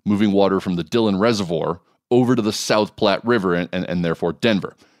diverted, moving water from the Dillon Reservoir over to the South Platte River and therefore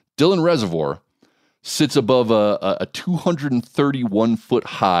Denver. Dillon Reservoir sits above a 231-foot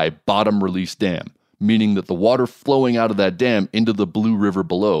high bottom release dam, meaning that the water flowing out of that dam into the Blue River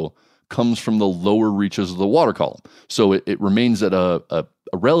below comes from the lower reaches of the water column. So it remains at a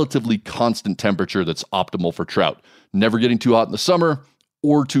relatively constant temperature that's optimal for trout, never getting too hot in the summer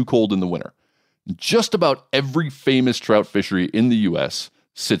or too cold in the winter. Just about every famous trout fishery in the U.S.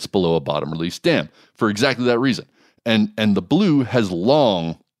 sits below a bottom release dam for exactly that reason. And the Blue has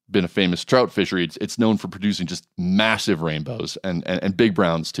long been a famous trout fishery. It's known for producing just massive rainbows and big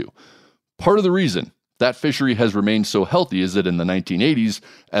browns too. Part of the reason that fishery has remained so healthy is that in the 1980s,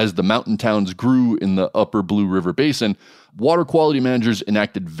 as the mountain towns grew in the upper Blue River Basin, water quality managers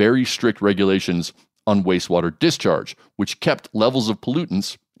enacted very strict regulations on wastewater discharge, which kept levels of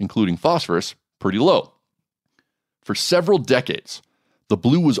pollutants, including phosphorus, pretty low. For several decades, the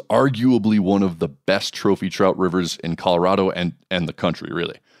Blue was arguably one of the best trophy trout rivers in Colorado and the country,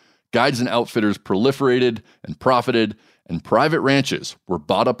 really. Guides and outfitters proliferated and profited, and private ranches were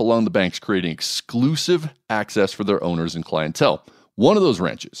bought up along the banks, creating exclusive access for their owners and clientele. One of those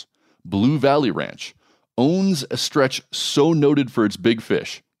ranches, Blue Valley Ranch, owns a stretch so noted for its big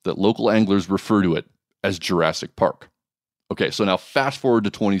fish that local anglers refer to it as Jurassic Park. Okay, so now fast forward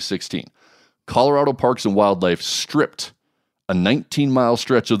to 2016. Colorado Parks and Wildlife stripped a 19-mile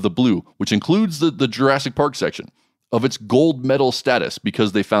stretch of the Blue, which includes the Jurassic Park section, of its gold medal status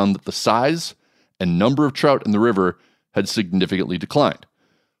because they found that the size and number of trout in the river had significantly declined.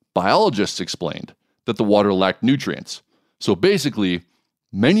 Biologists explained that the water lacked nutrients. So basically,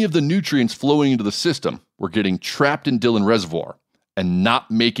 many of the nutrients flowing into the system were getting trapped in Dillon Reservoir and not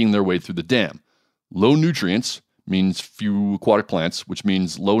making their way through the dam. Low nutrients means few aquatic plants, which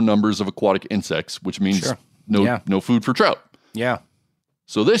means low numbers of aquatic insects, which means no food for trout. Yeah.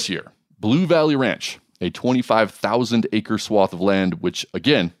 So this year, Blue Valley Ranch, a 25,000-acre swath of land, which,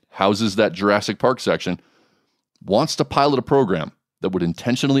 again, houses that Jurassic Park section, wants to pilot a program that would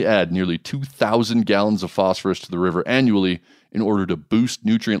intentionally add nearly 2,000 gallons of phosphorus to the river annually in order to boost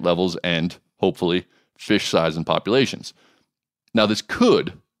nutrient levels and, hopefully, fish size and populations. Now, this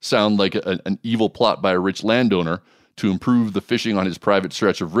could sound like an evil plot by a rich landowner to improve the fishing on his private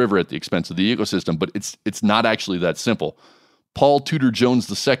stretch of river at the expense of the ecosystem, but it's not actually that simple. Paul Tudor Jones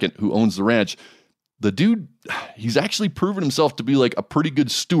II, who owns the ranch, the dude, he's actually proven himself to be like a pretty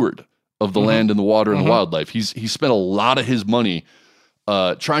good steward of the land and the water and the wildlife. He's spent a lot of his money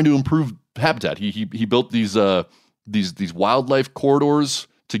trying to improve habitat. He built these wildlife corridors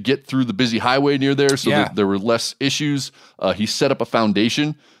to get through the busy highway near there so that there were less issues. He set up a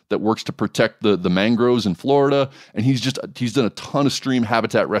foundation that works to protect the mangroves in Florida, and he's done a ton of stream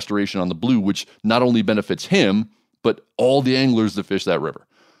habitat restoration on the Blue, which not only benefits him, but all the anglers that fish that river.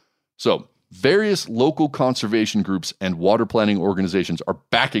 So various local conservation groups and water planning organizations are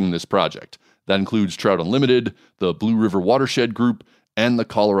backing this project. That includes Trout Unlimited, the Blue River Watershed Group, and the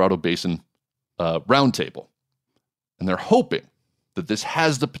Colorado Basin Roundtable. And they're hoping that this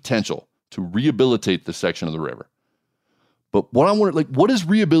has the potential to rehabilitate this section of the river. But what does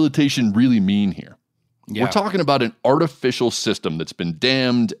rehabilitation really mean here? Yeah. We're talking about an artificial system that's been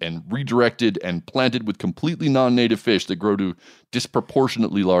dammed and redirected and planted with completely non-native fish that grow to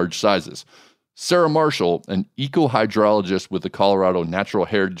disproportionately large sizes. Sarah Marshall, an eco-hydrologist with the Colorado Natural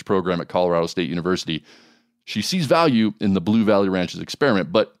Heritage Program at Colorado State University, she sees value in the Blue Valley Ranch's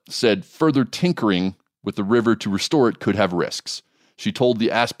experiment, but said further tinkering with the river to restore it could have risks. She told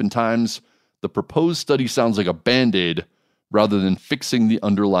the Aspen Times, the proposed study sounds like a Band-Aid rather than fixing the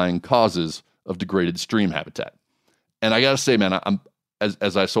underlying causes of degraded stream habitat. And I got to say, man, I'm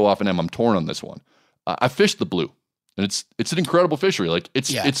as I so often am, I'm torn on this one. I fished the Blue, and it's an incredible fishery. Like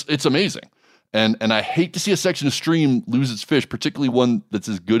it's amazing. And I hate to see a section of stream lose its fish, particularly one that's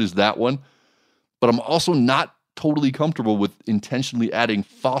as good as that one. But I'm also not totally comfortable with intentionally adding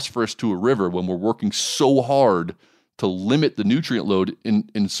phosphorus to a river when we're working so hard to limit the nutrient load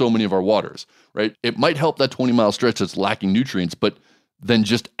in so many of our waters, right? It might help that 20-mile stretch that's lacking nutrients, but then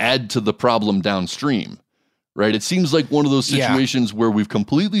just add to the problem downstream, right? It seems like one of those situations where we've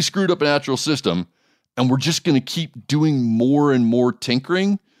completely screwed up a natural system and we're just going to keep doing more and more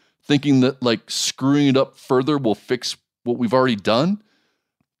tinkering, thinking that like screwing it up further will fix what we've already done.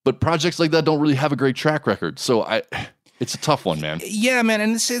 But projects like that don't really have a great track record. So it's a tough one, man. Yeah, man.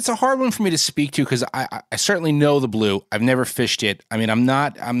 And it's a hard one for me to speak to because I certainly know the Blue. I've never fished it. I mean, I'm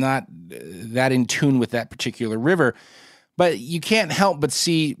not that in tune with that particular river, but you can't help but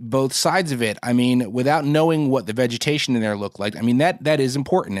see both sides of it. I mean, without knowing what the vegetation in there looked like, I mean, that is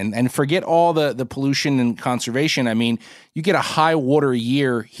important. And forget all the pollution and conservation. I mean, you get a high water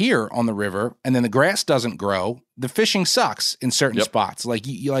year here on the river, and then the grass doesn't grow. The fishing sucks in certain spots. Like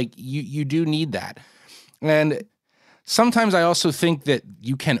you do need that. And sometimes I also think that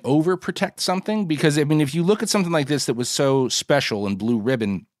you can overprotect something because, I mean, if you look at something like this that was so special in Blue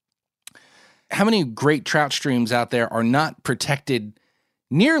Ribbon, how many great trout streams out there are not protected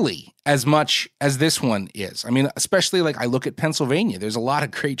nearly as much as this one is? I mean, especially like I look at Pennsylvania. There's a lot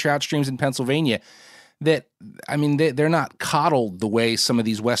of great trout streams in Pennsylvania that, I mean, they're not coddled the way some of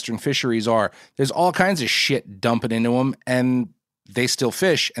these Western fisheries are. There's all kinds of shit dumping into them, and they still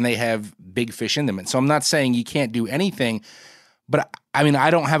fish, and they have big fish in them. And so I'm not saying you can't do anything, but I mean, I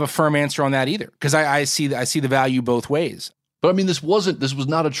don't have a firm answer on that either because I see the value both ways. But I mean, this was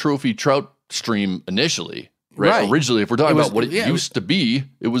not a trophy trout stream initially, right? Originally, if we're talking about what it used to be,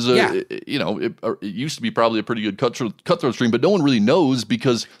 it was it used to be probably a pretty good cutthroat stream, but no one really knows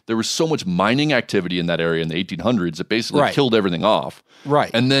because there was so much mining activity in that area in the 1800s. It basically killed everything off. Right.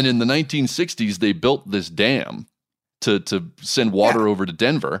 And then in the 1960s, they built this dam to send water over to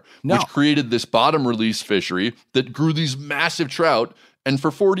Denver, which created this bottom release fishery that grew these massive trout. And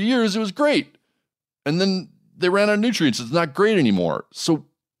for 40 years, it was great. And then they ran out of nutrients. It's not great anymore. So,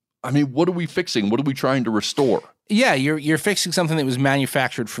 I mean, what are we fixing? What are we trying to restore? Yeah, you're fixing something that was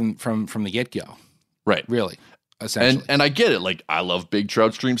manufactured from the get-go. Right. Really. essentially. And I get it. Like, I love big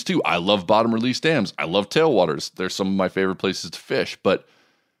trout streams too. I love bottom release dams. I love tailwaters. They're some of my favorite places to fish. But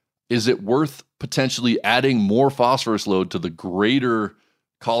is it worth potentially adding more phosphorus load to the greater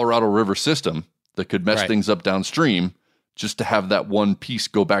Colorado River system that could mess things up downstream just to have that one piece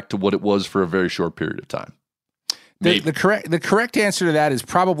go back to what it was for a very short period of time? The correct answer to that is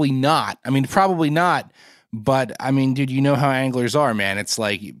probably not. I mean, probably not. But I mean, dude, you know how anglers are, man. It's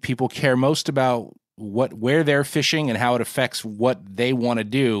like people care most about where they're fishing and how it affects what they want to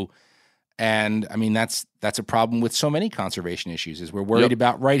do. And I mean, that's a problem with so many conservation issues, is we're worried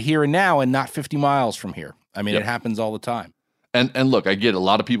about right here and now and not 50 miles from here. I mean, it happens all the time. And look, I get a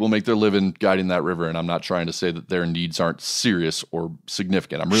lot of people make their living guiding that river, and I'm not trying to say that their needs aren't serious or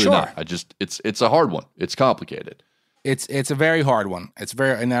significant. I'm really not. It's a hard one. It's complicated. It's a very hard one.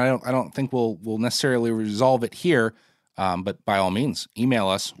 And I don't think we'll necessarily resolve it here. But by all means, email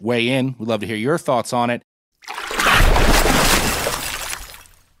us, weigh in. We'd love to hear your thoughts on it.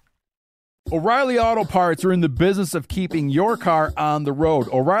 O'Reilly Auto Parts are in the business of keeping your car on the road.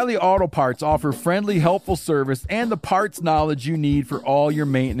 O'Reilly Auto Parts offer friendly, helpful service and the parts knowledge you need for all your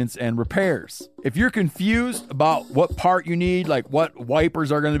maintenance and repairs. If you're confused about what part you need, like what wipers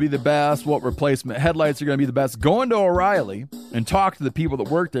are going to be the best, what replacement headlights are going to be the best, go into O'Reilly and talk to the people that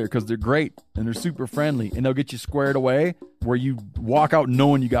work there, because they're great and they're super friendly, and they'll get you squared away where you walk out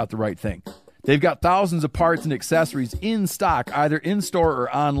knowing you got the right thing. They've got thousands of parts and accessories in stock, either in-store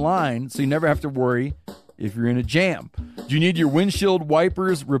or online, so you never have to worry if you're in a jam. Do you need your windshield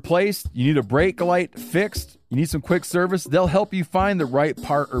wipers replaced? You need a brake light fixed? You need some quick service? They'll help you find the right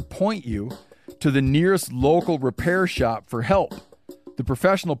part or point you to the nearest local repair shop for help. The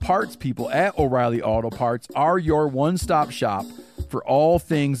professional parts people at O'Reilly Auto Parts are your one-stop shop for all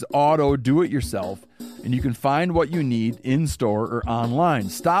things auto do-it-yourself, and you can find what you need in-store or online.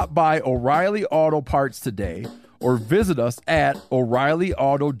 Stop by O'Reilly Auto Parts today or visit us at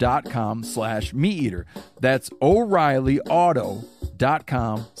O'ReillyAuto.com/MeatEater. That's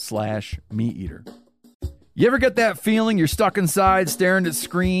O'ReillyAuto.com/MeatEater. You ever get that feeling you're stuck inside staring at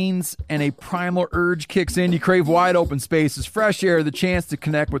screens and a primal urge kicks in? You crave wide open spaces, fresh air, the chance to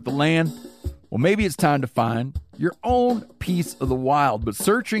connect with the land. Well, maybe it's time to find your own piece of the wild, but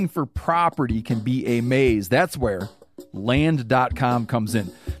searching for property can be a maze. That's where Land.com comes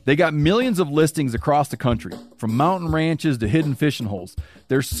in. They got millions of listings across the country, from mountain ranches to hidden fishing holes.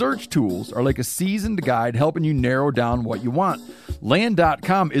 Their search tools are like a seasoned guide helping you narrow down what you want.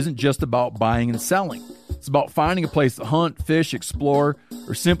 Land.com isn't just about buying and selling. It's about finding a place to hunt, fish, explore,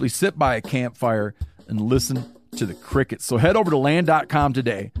 or simply sit by a campfire and listen to the crickets. So head over to Land.com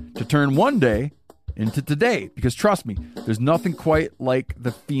today to turn one day into today, because trust me, there's nothing quite like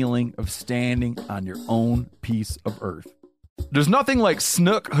the feeling of standing on your own piece of earth. There's nothing like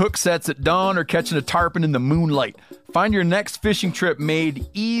snook hook sets at dawn or catching a tarpon in the moonlight. Find your next fishing trip made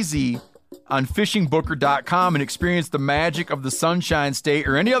easy on fishingbooker.com and experience the magic of the Sunshine State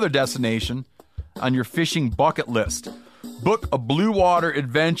or any other destination on your fishing bucket list. Book a blue water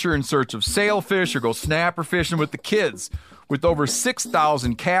adventure in search of sailfish or go snapper fishing with the kids. With over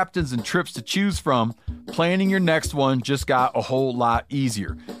 6,000 captains and trips to choose from, planning your next one just got a whole lot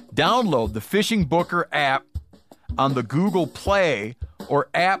easier. Download the Fishing Booker app on the Google Play or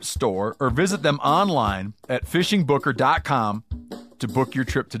App Store, or visit them online at fishingbooker.com to book your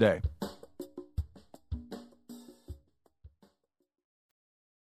trip today.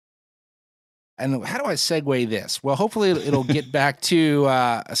 And how do I segue this? Well, hopefully it'll get back to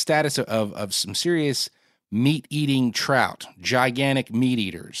a status of some serious meat-eating trout, gigantic meat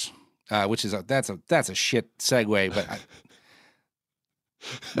eaters, which is that's a shit segue. But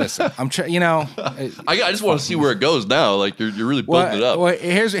listen, I'm trying. I just want to see where it goes now. Like you're really building it up. Well,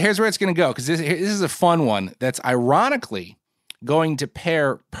 here's where it's going to go, because this is a fun one that's ironically going to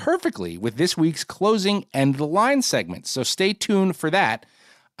pair perfectly with this week's closing and the line segment. So stay tuned for that.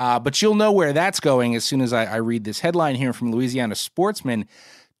 But you'll know where that's going as soon as I read this headline here from Louisiana Sportsman.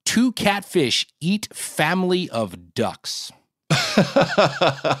 2 catfish eat family of ducks.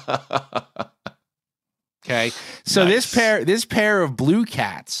 Okay. So nice. this pair of blue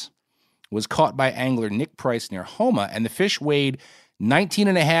cats was caught by angler Nick Price near Houma, and the fish weighed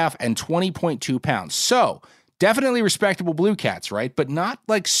 19.5 and 20.2 pounds. So definitely respectable blue cats, right? But not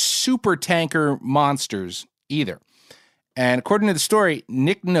like super tanker monsters either. And according to the story,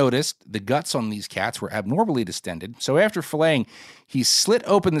 Nick noticed the guts on these cats were abnormally distended. So after filleting, he slit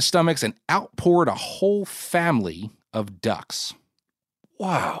open the stomachs and outpoured a whole family of ducks.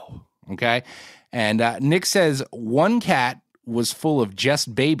 Wow. Okay. And Nick says one cat was full of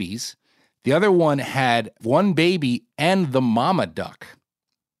just babies. The other one had one baby and the mama duck.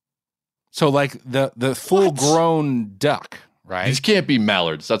 So like the full grown duck, right? These can't be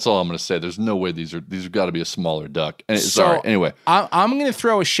mallards. That's all I'm going to say. There's no way these have got to be a smaller duck. And sorry. Anyway, I'm going to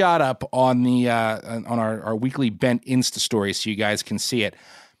throw a shot up on the on our weekly Bent Insta story so you guys can see it.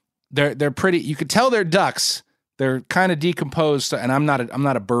 They're pretty. You could tell they're ducks. They're kind of decomposed, and I'm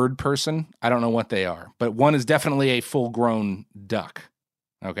not a bird person. I don't know what they are, but one is definitely a full grown duck.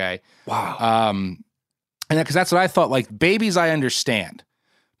 Okay. Wow. And because that's what I thought. Like babies, I understand.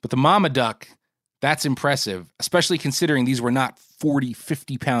 But the mama duck, that's impressive, especially considering these were not 40,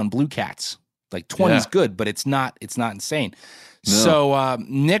 50-pound blue cats. Like 20 is good, but it's not insane. No. So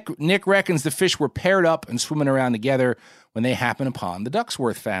Nick reckons the fish were paired up and swimming around together when they happened upon the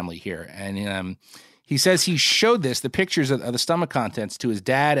Ducksworth family here. And he says he showed the pictures of the stomach contents to his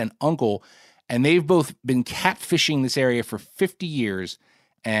dad and uncle, and they've both been catfishing this area for 50 years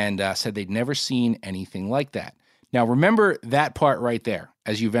and said they'd never seen anything like that. Now, remember that part right there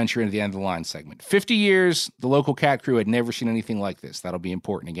as you venture into the end of the line segment. 50 years, the local cat crew had never seen anything like this. That'll be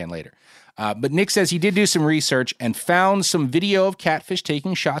important again later. But Nick says he did do some research and found some video of catfish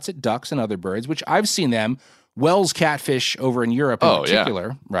taking shots at ducks and other birds, which I've seen them. Wells catfish over in Europe in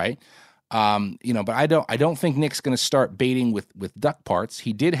particular, right? But I don't think Nick's going to start baiting with duck parts.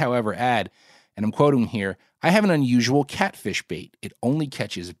 He did, however, add, and I'm quoting here, "I have an unusual catfish bait. It only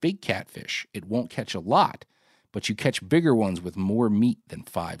catches big catfish. It won't catch a lot, but you catch bigger ones with more meat than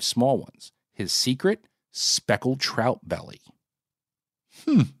 5 small ones. His secret, speckled trout belly."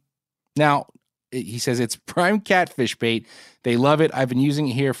 Now, he says it's prime catfish bait. They love it. I've been using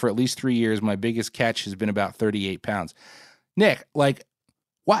it here for at least 3 years. My biggest catch has been about 38 pounds. Nick, like,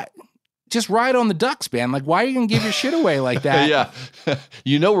 what? Just ride on the ducks, man. Like, why are you going to give your shit away like that? Yeah.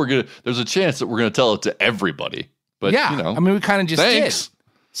 There's a chance that we're going to tell it to everybody. But, I mean, we kind of just did.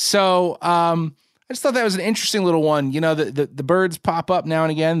 So, I just thought that was an interesting little one. The birds pop up now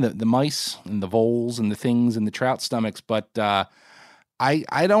and again, the mice and the voles and the things and the trout stomachs, but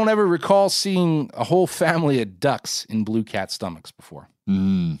I don't ever recall seeing a whole family of ducks in blue cat stomachs before.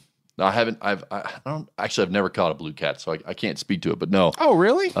 No, I haven't. I've never caught a blue cat, so I can't speak to it. But no. Oh,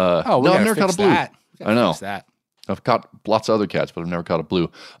 really? No, I've never caught a blue. I know. That. I've caught lots of other cats, but I've never caught a blue.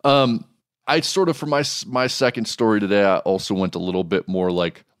 I sort of, for my second story today, I also went a little bit more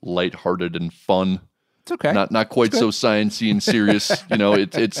like lighthearted and fun. It's okay. Not quite so sciencey and serious.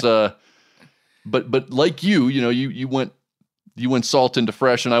 But like you went salt into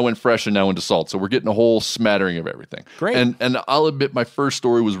fresh, and I went fresh and now into salt. So we're getting a whole smattering of everything. Great. And I'll admit my first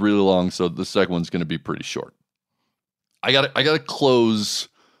story was really long, so the second one's going to be pretty short. I got to close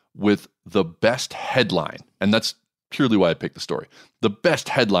with the best headline, and that's purely why I picked the story. The best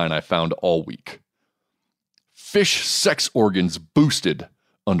headline I found all week: fish sex organs boosted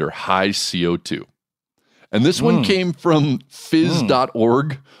under high CO2. And this one came from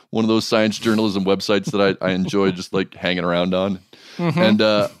phys.org, one of those science journalism websites that I enjoy just like hanging around on. And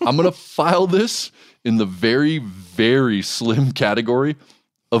I'm going to file this in the very, very slim category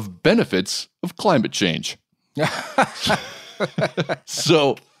of benefits of climate change.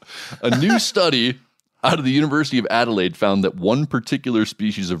 So a new study out of the University of Adelaide found that one particular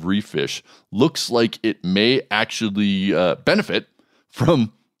species of reef fish looks like it may actually benefit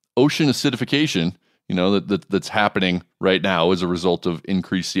from ocean acidification, that's happening right now as a result of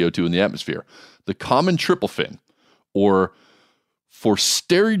increased CO2 in the atmosphere. The common triple fin, or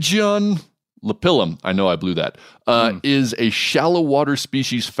Forstergion lapillum, I know I blew that, is a shallow water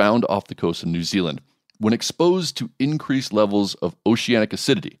species found off the coast of New Zealand. When exposed to increased levels of oceanic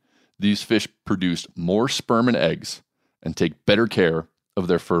acidity, these fish produce more sperm and eggs and take better care of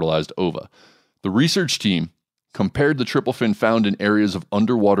their fertilized ova. The research team compared the triple fin found in areas of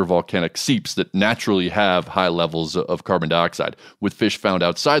underwater volcanic seeps that naturally have high levels of carbon dioxide with fish found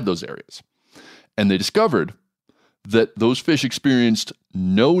outside those areas. And they discovered that those fish experienced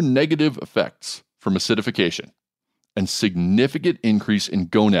no negative effects from acidification and significant increase in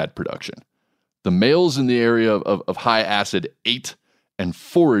gonad production. The males in the area of high acid ate and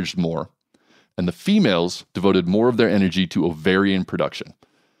foraged more, and the females devoted more of their energy to ovarian production.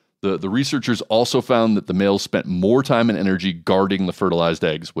 The researchers also found that the males spent more time and energy guarding the fertilized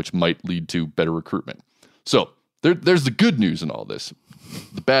eggs, which might lead to better recruitment. So there's the good news in all this.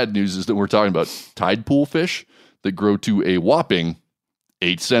 The bad news is that we're talking about tide pool fish that grow to a whopping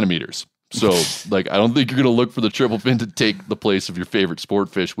 8 centimeters. So, I don't think you're going to look for the triple fin to take the place of your favorite sport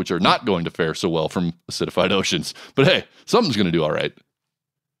fish, which are not going to fare so well from acidified oceans. But hey, something's going to do all right.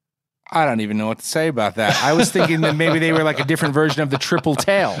 I don't even know what to say about that. I was thinking that maybe they were like a different version of the triple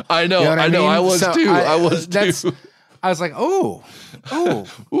tail. I know. I was too. I was too. I was like, ooh,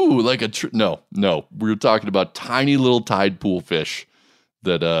 like no. We were talking about tiny little tide pool fish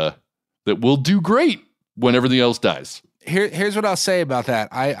that that will do great when everything else dies. Here's what I'll say about that.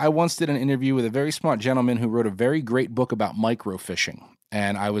 I once did an interview with a very smart gentleman who wrote a very great book about microfishing.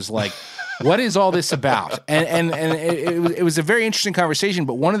 And I was like, what is all this about? And it was a very interesting conversation.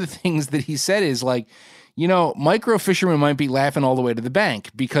 But one of the things that he said is like, you know, micro fishermen might be laughing all the way to the bank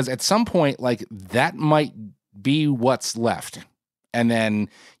because at some point, like that might be what's left. And then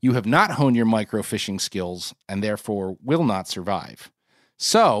you have not honed your micro fishing skills and therefore will not survive.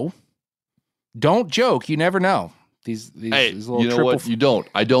 So don't joke. You never know. These little you know what? You don't.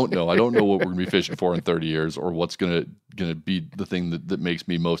 I don't know. I don't know what we're going to be fishing for in 30 years or what's going to be the thing that makes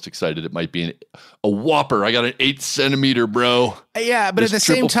me most excited. It might be a whopper. I got an 8 centimeter, bro. Yeah, but at the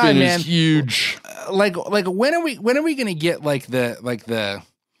same time, man, huge. Like when are we going to get like the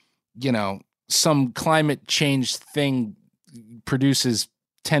you know, some climate change thing produces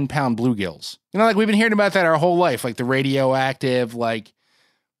 10-pound bluegills? You know, like we've been hearing about that our whole life, like the radioactive, like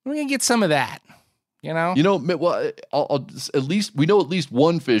we're going to get some of that. You know, well, I'll at least we know at least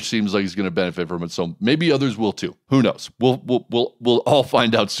one fish seems like he's going to benefit from it. So maybe others will too. Who knows? We'll all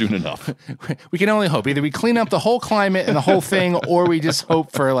find out soon enough. We can only hope. Either we clean up the whole climate and the whole thing, or we just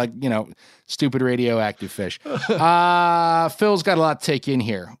hope for like, you know, stupid radioactive fish. Phil's got a lot to take in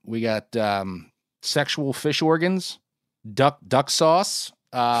here. We got sexual fish organs, duck sauce,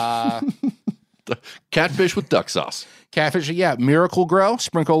 catfish with duck sauce. Catfish, yeah, Miracle Grow.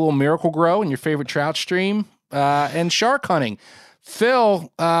 Sprinkle a little Miracle Grow in your favorite trout stream, and shark hunting. Phil,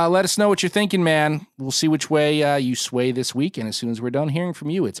 let us know what you're thinking, man. We'll see which way you sway this week, and as soon as we're done hearing from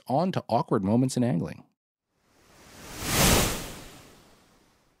you, it's on to Awkward Moments in Angling.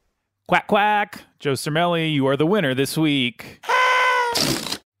 Quack, quack. Joe Cermelli, you are the winner this week.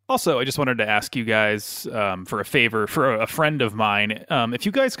 Also, I just wanted to ask you guys for a favor, for a friend of mine. If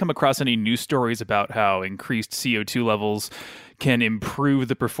you guys come across any news stories about how increased CO2 levels can improve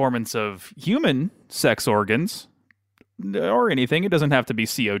the performance of human sex organs or anything, it doesn't have to be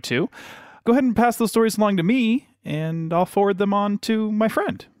CO2, go ahead and pass those stories along to me, and I'll forward them on to my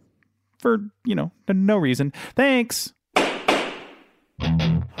friend for, you know, no reason. Thanks.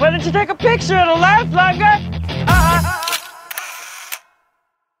 Why don't you take a picture? It'll last longer.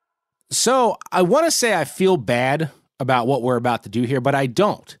 So I want to say I feel bad about what we're about to do here, but I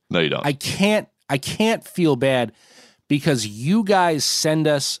don't. No, you don't. I can't feel bad because you guys send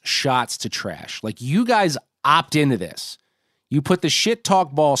us shots to trash. Like you guys opt into this. You put the shit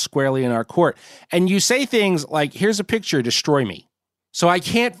talk ball squarely in our court, and you say things like, "Here's a picture, destroy me." So I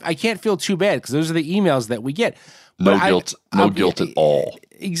can't feel too bad because those are the emails that we get. No guilt at all.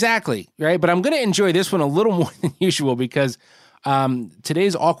 Exactly, right? But I'm going to enjoy this one a little more than usual because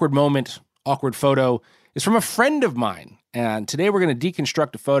today's awkward moment, awkward photo is from a friend of mine. And today we're going to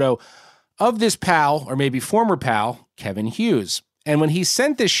deconstruct a photo of this pal, or maybe former pal, Kevin Hughes. And when he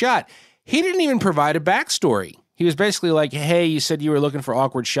sent this shot, he didn't even provide a backstory. He was basically like, hey, you said you were looking for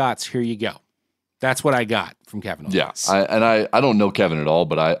awkward shots. Here you go. That's what I got from Kevin. Yeah. I don't know Kevin at all,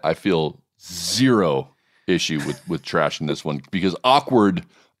 but I feel zero issue with trashing this one because awkward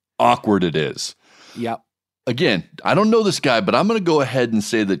it is. Yep. Again, I don't know this guy, but I'm going to go ahead and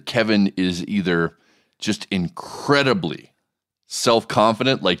say that Kevin is either just incredibly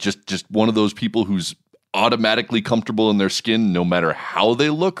self-confident, like just one of those people who's automatically comfortable in their skin no matter how they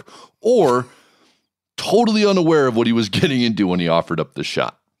look, or totally unaware of what he was getting into when he offered up the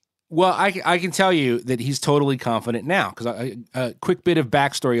shot. Well, I can tell you that he's totally confident now because a quick bit of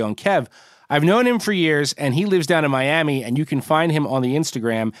backstory on Kev. I've known him for years, and he lives down in Miami, and you can find him on the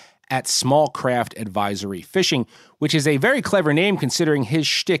Instagram at Small Craft Advisory Fishing, which is a very clever name considering his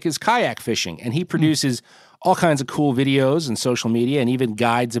shtick is kayak fishing, and he produces all kinds of cool videos and social media and even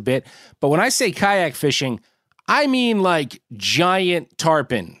guides a bit. But when I say kayak fishing, I mean like giant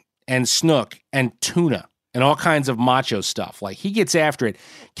tarpon and snook and tuna and all kinds of macho stuff. Like he gets after it.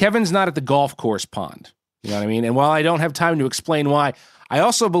 Kevin's not at the golf course pond. You know what I mean? And while I don't have time to explain why, I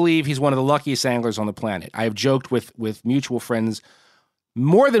also believe he's one of the luckiest anglers on the planet. I have joked with mutual friends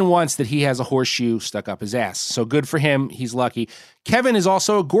more than once that he has a horseshoe stuck up his ass. So good for him. He's lucky. Kevin is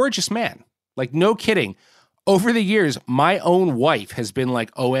also a gorgeous man. Like, no kidding. Over the years, my own wife has been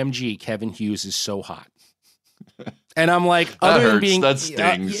like, OMG, Kevin Hughes is so hot. And I'm like, other than being... That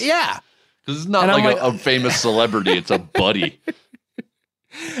stings. Yeah. Because it's not like a famous celebrity. It's a buddy.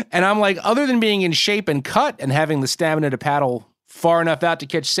 And I'm like, other than being in shape and cut and having the stamina to paddle far enough out to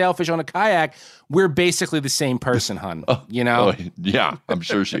catch sailfish on a kayak, we're basically the same person, hun. You know? Yeah, I'm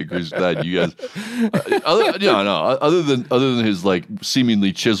sure she agrees with that. You guys, other than his like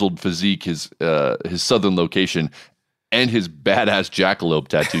seemingly chiseled physique, his southern location, and his badass jackalope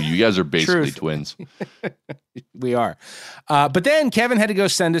tattoo. You guys are basically twins. We are. But then Kevin had to go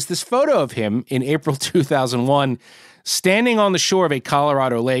send us this photo of him in April 2001 standing on the shore of a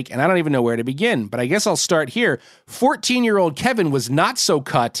Colorado lake, and I don't even know where to begin, but I guess I'll start here. 14-year-old Kevin was not so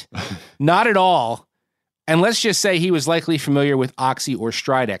cut, not at all, and let's just say he was likely familiar with Oxy or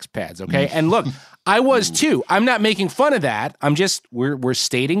Stridex pads, okay? And look, I was too. I'm not making fun of that. I'm just, we're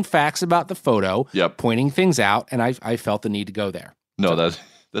stating facts about the photo, pointing things out, and I felt the need to go there. No, that's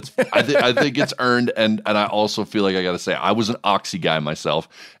I think it's earned, and I also feel like I got to say I was an Oxy guy myself,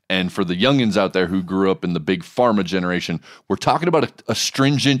 and for the youngins out there who grew up in the big pharma generation, we're talking about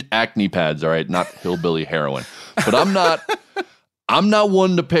astringent acne pads, all right, not hillbilly heroin. But I'm not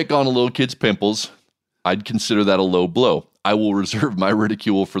one to pick on a little kid's pimples. I'd consider that a low blow. I will reserve my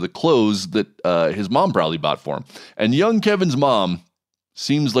ridicule for the clothes that his mom probably bought for him. And young Kevin's mom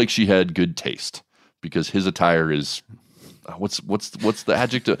seems like she had good taste because his attire is. What's the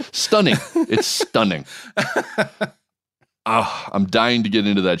adjective? Stunning. It's stunning. I'm dying to get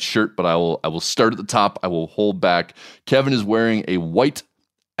into that shirt, but I will start at the top. I will hold back. Kevin is wearing a white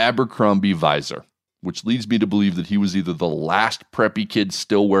Abercrombie visor, which leads me to believe that he was either the last preppy kid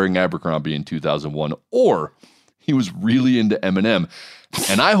still wearing Abercrombie in 2001, or he was really into Eminem.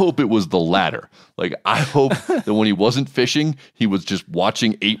 And I hope it was the latter. Like, I hope that when he wasn't fishing, he was just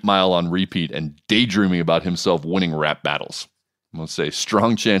watching 8 Mile on repeat and daydreaming about himself winning rap battles. I'm going to say,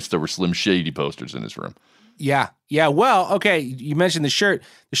 strong chance there were Slim Shady posters in his room. Yeah. Well, okay, you mentioned the shirt.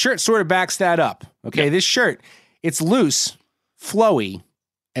 The shirt sort of backs that up. Okay, This shirt, it's loose, flowy,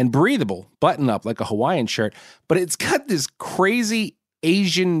 and breathable, button up like a Hawaiian shirt, but it's got this crazy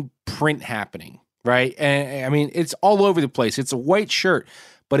Asian print happening. Right. And I mean, it's all over the place. It's a white shirt,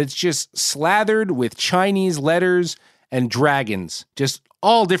 but it's just slathered with Chinese letters and dragons, just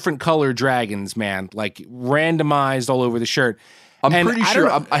all different color dragons, man, like randomized all over the shirt. I'm pretty sure,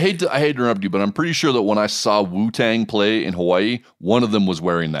 I hate to interrupt you, but I'm pretty sure that when I saw Wu-Tang play in Hawaii, one of them was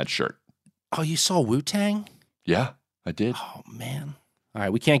wearing that shirt. Oh, you saw Wu-Tang? Yeah, I did. Oh, man. All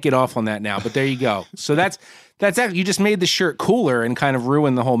right, we can't get off on that now, but there you go. So that's actually, you just made the shirt cooler and kind of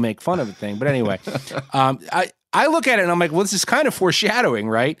ruined the whole make fun of it thing. But anyway, I look at it and I'm like, well, this is kind of foreshadowing,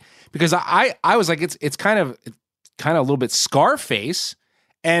 right? Because I was like, it's kind of a little bit Scarface,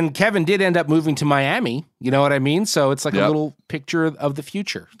 and Kevin did end up moving to Miami. You know what I mean? So it's like a little picture of the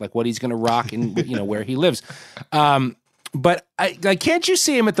future, like what he's going to rock and where he lives. But can't you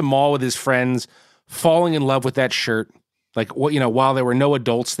see him at the mall with his friends falling in love with that shirt? Like, while there were no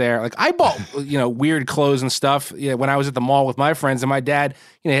adults there, like I bought, weird clothes and stuff when I was at the mall with my friends, and my dad,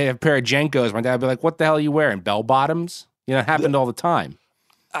 had a pair of Jenkos. My dad would be like, "What the hell are you wearing? Bell bottoms?" It happened all the time.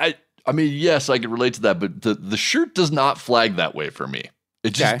 I mean, yes, I can relate to that, but the shirt does not flag that way for me.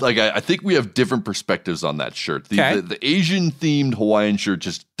 It just I think we have different perspectives on that shirt. The Asian themed Hawaiian shirt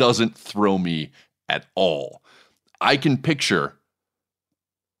just doesn't throw me at all. I can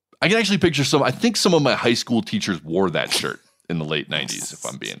actually picture I think some of my high school teachers wore that shirt in the late 90s, if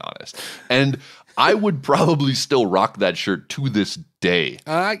I'm being honest. And I would probably still rock that shirt to this day.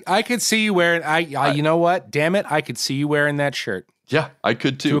 I could see you wearing, you know what? Damn it. I could see you wearing that shirt. Yeah, I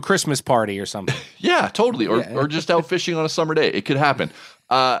could too. To a Christmas party or something. Yeah, totally. Or just out fishing on a summer day. It could happen.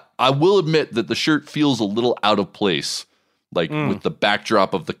 I will admit that the shirt feels a little out of place, with the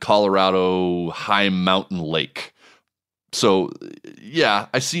backdrop of the Colorado high mountain lake. So, yeah,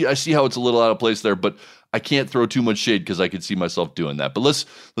 I see how it's a little out of place there, but I can't throw too much shade because I could see myself doing that. But let's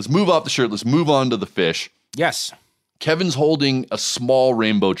move off the shirt. Let's move on to the fish. Yes. Kevin's holding a small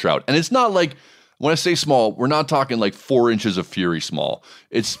rainbow trout, and it's not like, when I say small, we're not talking like 4 inches of fury small.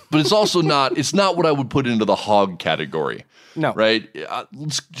 But it's also not. It's not what I would put into the hog category. No. Right.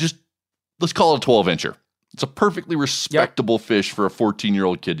 Let's call it a 12-incher. It's a perfectly respectable fish for a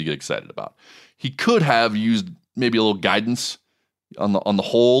 14-year-old kid to get excited about. He could have used maybe a little guidance on the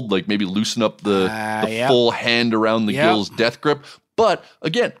hold, like maybe loosen up the full hand around the gill's death grip. But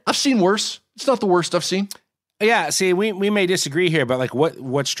again, I've seen worse. It's not the worst I've seen. Yeah, see, we may disagree here, but like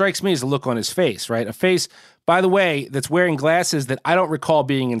what strikes me is the look on his face, right? A face, by the way, that's wearing glasses that I don't recall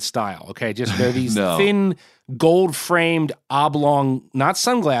being in style. Okay, just they're these thin, gold-framed, oblong, not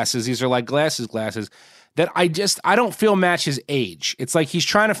sunglasses. These are like glasses that I don't feel match his age. It's like he's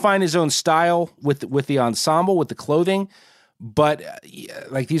trying to find his own style with the ensemble, with the clothing, but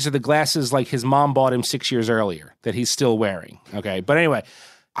like these are the glasses like his mom bought him 6 years earlier that he's still wearing. Okay, but anyway,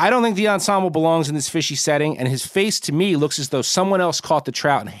 I don't think the ensemble belongs in this fishy setting, and his face to me looks as though someone else caught the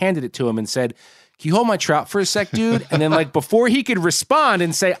trout and handed it to him and said, "Can you hold my trout for a sec, dude?" And then like before he could respond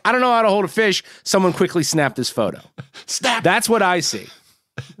and say, "I don't know how to hold a fish," someone quickly snapped his photo. Snap. That's what I see.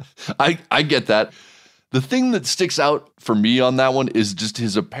 I get that. The thing that sticks out for me on that one is just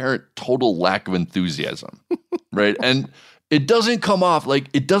his apparent total lack of enthusiasm, right? And it doesn't come off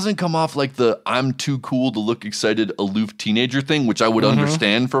like the I'm too cool to look excited, aloof teenager thing, which I would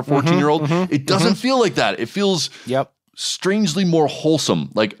understand for a 14-year-old. It doesn't feel like that. It feels strangely more wholesome.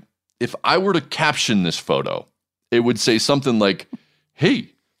 Like if I were to caption this photo, it would say something like, "Hey,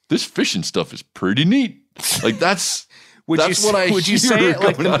 this fishing stuff is pretty neat." Like that's what I hear. Would you say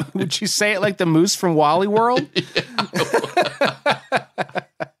it like the moose from Wally World?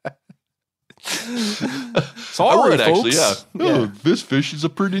 Sorry, folks. Actually, yeah. Oh, this fish is a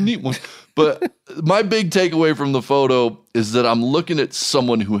pretty neat one. But my big takeaway from the photo is that I'm looking at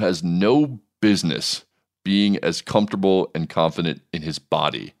someone who has no business being as comfortable and confident in his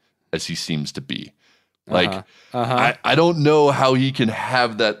body as he seems to be. Like, I don't know how he can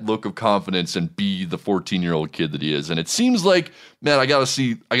have that look of confidence and be the 14-year-old kid that he is. And it seems like, man, I gotta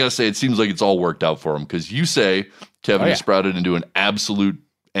say, it seems like it's all worked out for him, because you say Kevin has sprouted into an absolute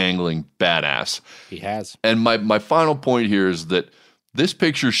angling badass. He has. And my final point here is that this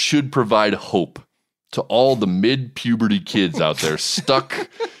picture should provide hope to all the mid-puberty kids out there stuck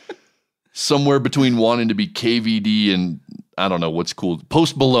somewhere between wanting to be KVD and, I don't know what's cool,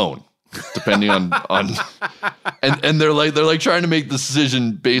 Post Malone. Depending on and they're like trying to make the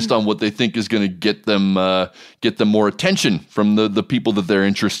decision based on what they think is going to get them more attention from the people that they're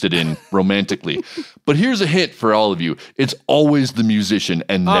interested in romantically. But here's a hint for all of you: it's always the musician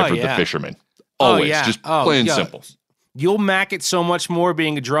and never the fisherman. Always, just plain simple. You'll mac it so much more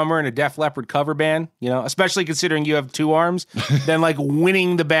being a drummer in a Def Leppard cover band, especially considering you have two arms, than like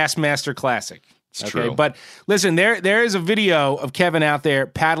winning the Bassmaster Classic. It's true. But listen, there is a video of Kevin out there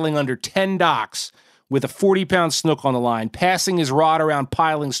paddling under 10 docks with a 40-pound snook on the line, passing his rod around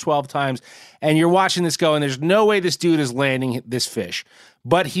pilings 12 times, and you're watching this go, and there's no way this dude is landing this fish.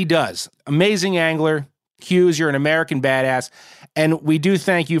 But he does. Amazing angler. Hughes, you're an American badass, and we do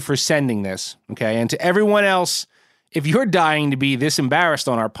thank you for sending this, okay? And to everyone else, if you're dying to be this embarrassed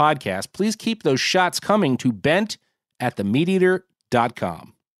on our podcast, please keep those shots coming to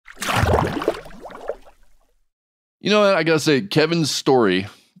bent@themeateater.com. You know what? I gotta say, Kevin's story,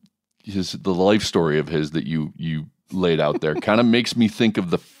 the life story of his that you laid out there, kind of makes me think of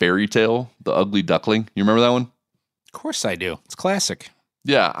the fairy tale, The Ugly Duckling. You remember that one? Of course I do. It's classic.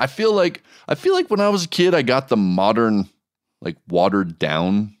 Yeah, I feel like when I was a kid, I got the modern, like watered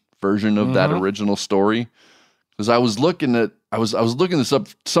down version of that original story. Because I was looking this up,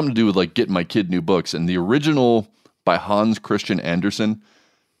 something to do with like getting my kid new books, and the original by Hans Christian Andersen.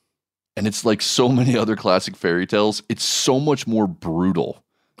 And it's like so many other classic fairy tales. It's so much more brutal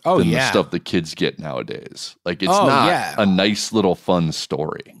than the stuff the kids get nowadays. Like, it's not a nice little fun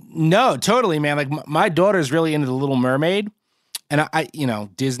story. No, totally, man. Like, my daughter's really into The Little Mermaid, and I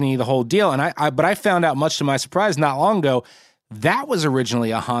Disney, the whole deal. And but I found out, much to my surprise, not long ago, that was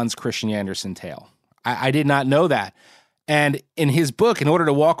originally a Hans Christian Andersen tale. I did not know that. And in his book, in order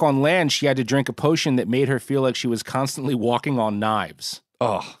to walk on land, she had to drink a potion that made her feel like she was constantly walking on knives.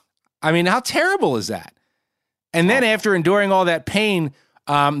 Oh, I mean, how terrible is that? And then after enduring all that pain,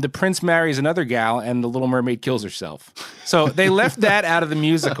 the prince marries another gal and the Little Mermaid kills herself. So they left that out of the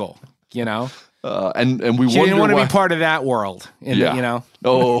musical, and we she didn't want to be part of that world.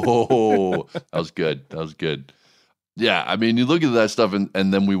 Oh, that was good. That was good. Yeah, I mean, you look at that stuff and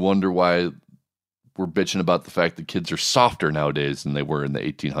then we wonder why we're bitching about the fact that kids are softer nowadays than they were in the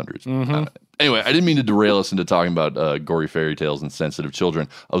 1800s. Anyway, I didn't mean to derail us into talking about gory fairy tales and sensitive children.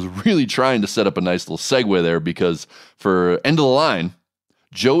 I was really trying to set up a nice little segue there, because for end of the line,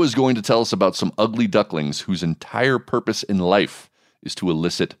 Joe is going to tell us about some ugly ducklings whose entire purpose in life is to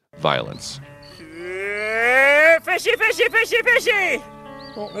elicit violence. Fishy, fishy, fishy, fishy!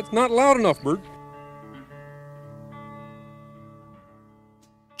 Well, that's not loud enough, Bert.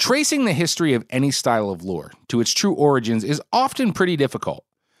 Tracing the history of any style of lure to its true origins is often pretty difficult.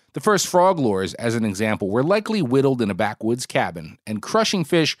 The first frog lures, as an example, were likely whittled in a backwoods cabin and crushing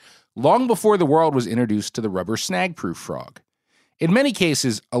fish long before the world was introduced to the rubber snag-proof frog. In many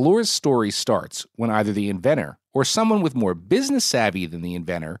cases, a lure's story starts when either the inventor or someone with more business savvy than the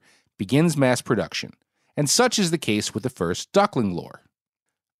inventor begins mass production, and such is the case with the first duckling lure.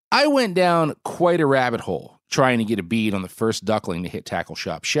 I went down quite a rabbit hole trying to get a bead on the first duckling to hit tackle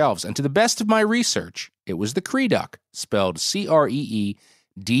shop shelves, and to the best of my research, it was the Creeduck, spelled Creeduk.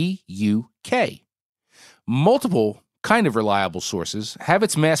 Multiple kind of reliable sources have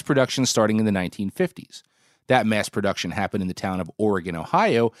its mass production starting in the 1950s. That mass production happened in the town of Oregon,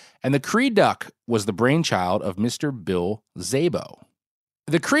 Ohio, and the Creeduck was the brainchild of Mr. Bill Szabo.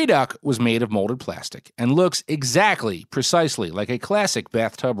 The Creeduck was made of molded plastic and looks precisely like a classic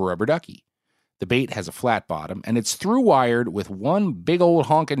bathtub rubber ducky. The bait has a flat bottom, and it's through-wired with one big old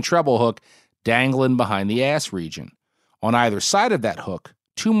honkin' treble hook dangling behind the ass region. On either side of that hook,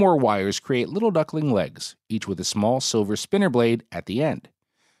 2 more wires create little duckling legs, each with a small silver spinner blade at the end.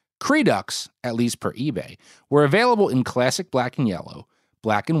 Cree ducks, at least per eBay, were available in classic black and yellow,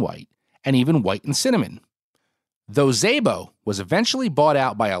 black and white, and even white and cinnamon. Though Szabo was eventually bought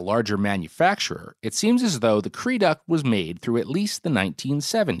out by a larger manufacturer, it seems as though the Cree duck was made through at least the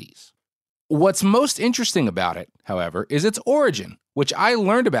 1970s. What's most interesting about it, however, is its origin, which I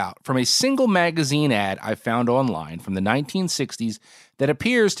learned about from a single magazine ad I found online from the 1960s that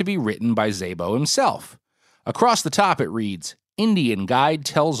appears to be written by Szabo himself. Across the top it reads, "Indian Guide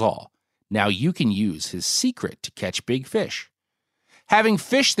Tells All. Now you can use his secret to catch big fish." Having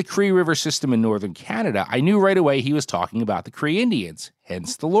fished the Cree River system in northern Canada, I knew right away he was talking about the Cree Indians,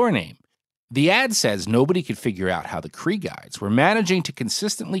 hence the lure name. The ad says nobody could figure out how the Cree guides were managing to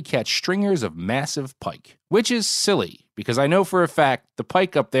consistently catch stringers of massive pike, which is silly, because I know for a fact the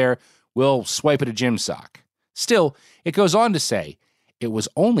pike up there will swipe at a gym sock. Still, it goes on to say, it was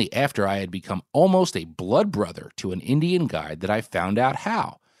only after I had become almost a blood brother to an Indian guide that I found out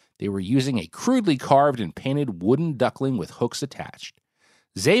how. They were using a crudely carved and painted wooden duckling with hooks attached.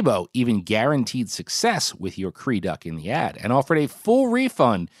 Szabo even guaranteed success with your Cree duck in the ad and offered a full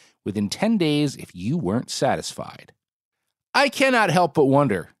refund within 10 days if you weren't satisfied. I cannot help but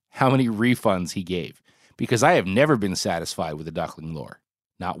wonder how many refunds he gave, because I have never been satisfied with a duckling lure.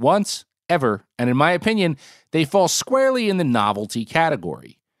 Not once, ever, and in my opinion, they fall squarely in the novelty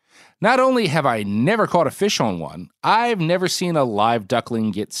category. Not only have I never caught a fish on one, I've never seen a live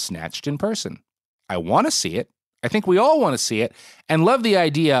duckling get snatched in person. I want to see it. I think we all want to see it, and love the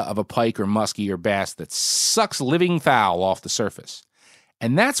idea of a pike or muskie or bass that sucks living fowl off the surface.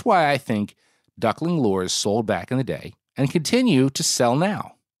 And that's why I think duckling lures sold back in the day and continue to sell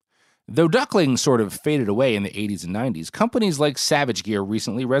now. Though ducklings sort of faded away in the 80s and 90s, companies like Savage Gear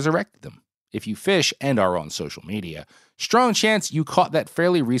recently resurrected them. If you fish and are on social media, strong chance you caught that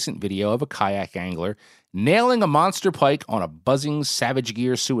fairly recent video of a kayak angler nailing a monster pike on a buzzing Savage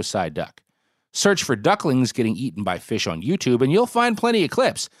Gear suicide duck. Search for ducklings getting eaten by fish on YouTube and you'll find plenty of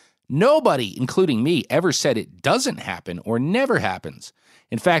clips. Nobody, including me, ever said it doesn't happen or never happens.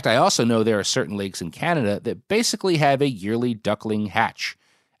 In fact, I also know there are certain lakes in Canada that basically have a yearly duckling hatch,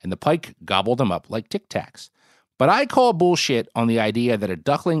 and the pike gobbled them up like Tic Tacs. But I call bullshit on the idea that a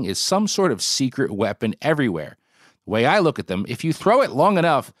duckling is some sort of secret weapon everywhere. The way I look at them, if you throw it long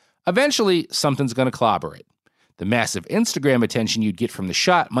enough, eventually something's going to clobber it. The massive Instagram attention you'd get from the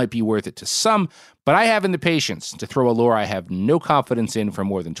shot might be worth it to some, but I haven't the patience to throw a lure I have no confidence in for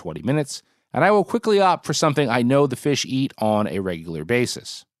more than 20 minutes, and I will quickly opt for something I know the fish eat on a regular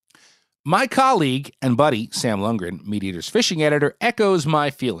basis. My colleague and buddy, Sam Lundgren, MeatEater's fishing editor, echoes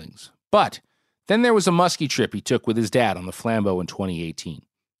my feelings. But then there was a muskie trip he took with his dad on the Flambeau in 2018.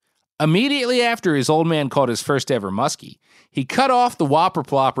 Immediately after his old man caught his first ever muskie, he cut off the whopper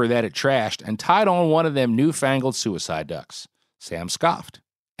plopper that it trashed and tied on one of them newfangled suicide ducks. Sam scoffed.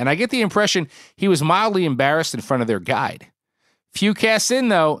 And I get the impression he was mildly embarrassed in front of their guide. Few casts in,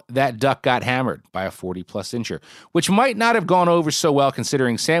 though, that duck got hammered by a 40-plus incher, which might not have gone over so well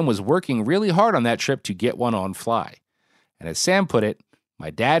considering Sam was working really hard on that trip to get one on fly. And as Sam put it,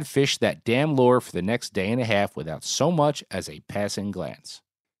 my dad fished that damn lure for the next day and a half without so much as a passing glance.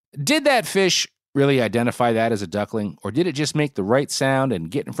 Did that fish really identify that as a duckling, or did it just make the right sound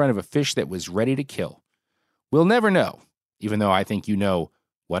and get in front of a fish that was ready to kill? We'll never know, even though I think you know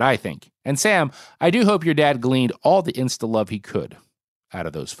what I think. And Sam, I do hope your dad gleaned all the insta-love he could out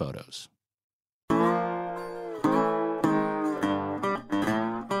of those photos.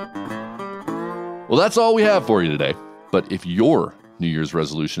 Well, that's all we have for you today. But if your New Year's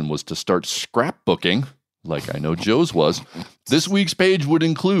resolution was to start scrapbooking, like I know Joe's was, this week's page would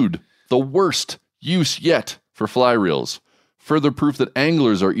include the worst use yet for fly reels. Further proof that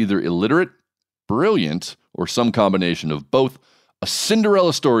anglers are either illiterate, brilliant, or some combination of both. A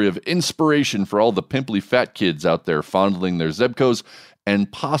Cinderella story of inspiration for all the pimply fat kids out there fondling their Zebcos,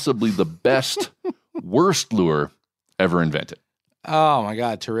 and possibly the best, worst lure ever invented. Oh my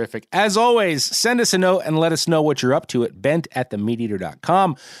God, terrific. As always, send us a note and let us know what you're up to at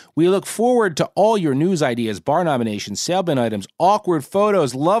bent@themeateater.com. We look forward to all your news ideas, bar nominations, sale bin items, awkward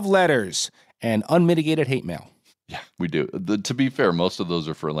photos, love letters, and unmitigated hate mail. Yeah, we do. To be fair, most of those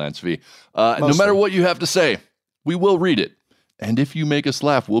are for Lance V. No matter what you have to say, we will read it. And if you make us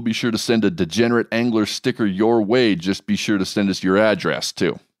laugh, we'll be sure to send a Degenerate Angler sticker your way. Just be sure to send us your address,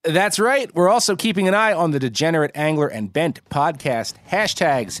 too. That's right. We're also keeping an eye on the Degenerate Angler and Bent podcast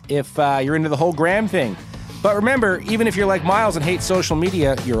hashtags if you're into the whole Graham thing. But remember, even if you're like Miles and hate social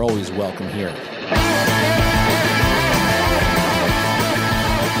media, you're always welcome here.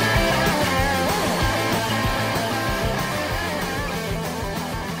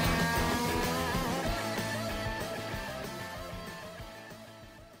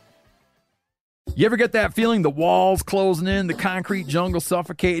 You ever get that feeling the walls closing in, the concrete jungle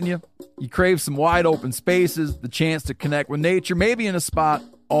suffocating you? You crave some wide open spaces, the chance to connect with nature, maybe in a spot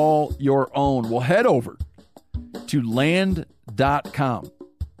all your own. Well, head over to land.com.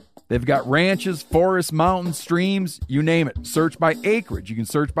 They've got ranches, forests, mountains, streams, you name it. Search by acreage. You can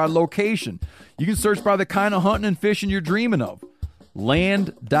search by location. You can search by the kind of hunting and fishing you're dreaming of.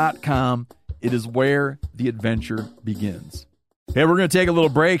 Land.com. It is where the adventure begins. Hey, we're going to take a little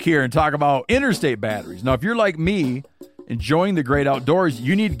break here and talk about Interstate batteries. Now, if you're like me, enjoying the great outdoors,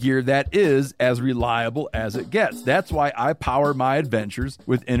 you need gear that is as reliable as it gets. That's why I power my adventures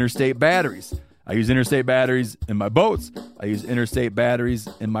with Interstate batteries. I use Interstate batteries in my boats. I use Interstate batteries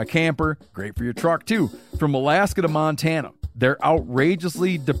in my camper. Great for your truck, too. From Alaska to Montana, they're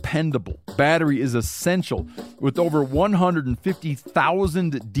outrageously dependable. Battery is essential. With over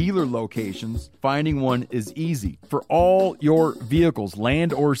 150,000 dealer locations, finding one is easy. For all your vehicles,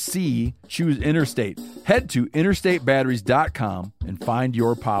 land or sea, choose Interstate. Head to interstatebatteries.com and find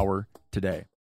your power today.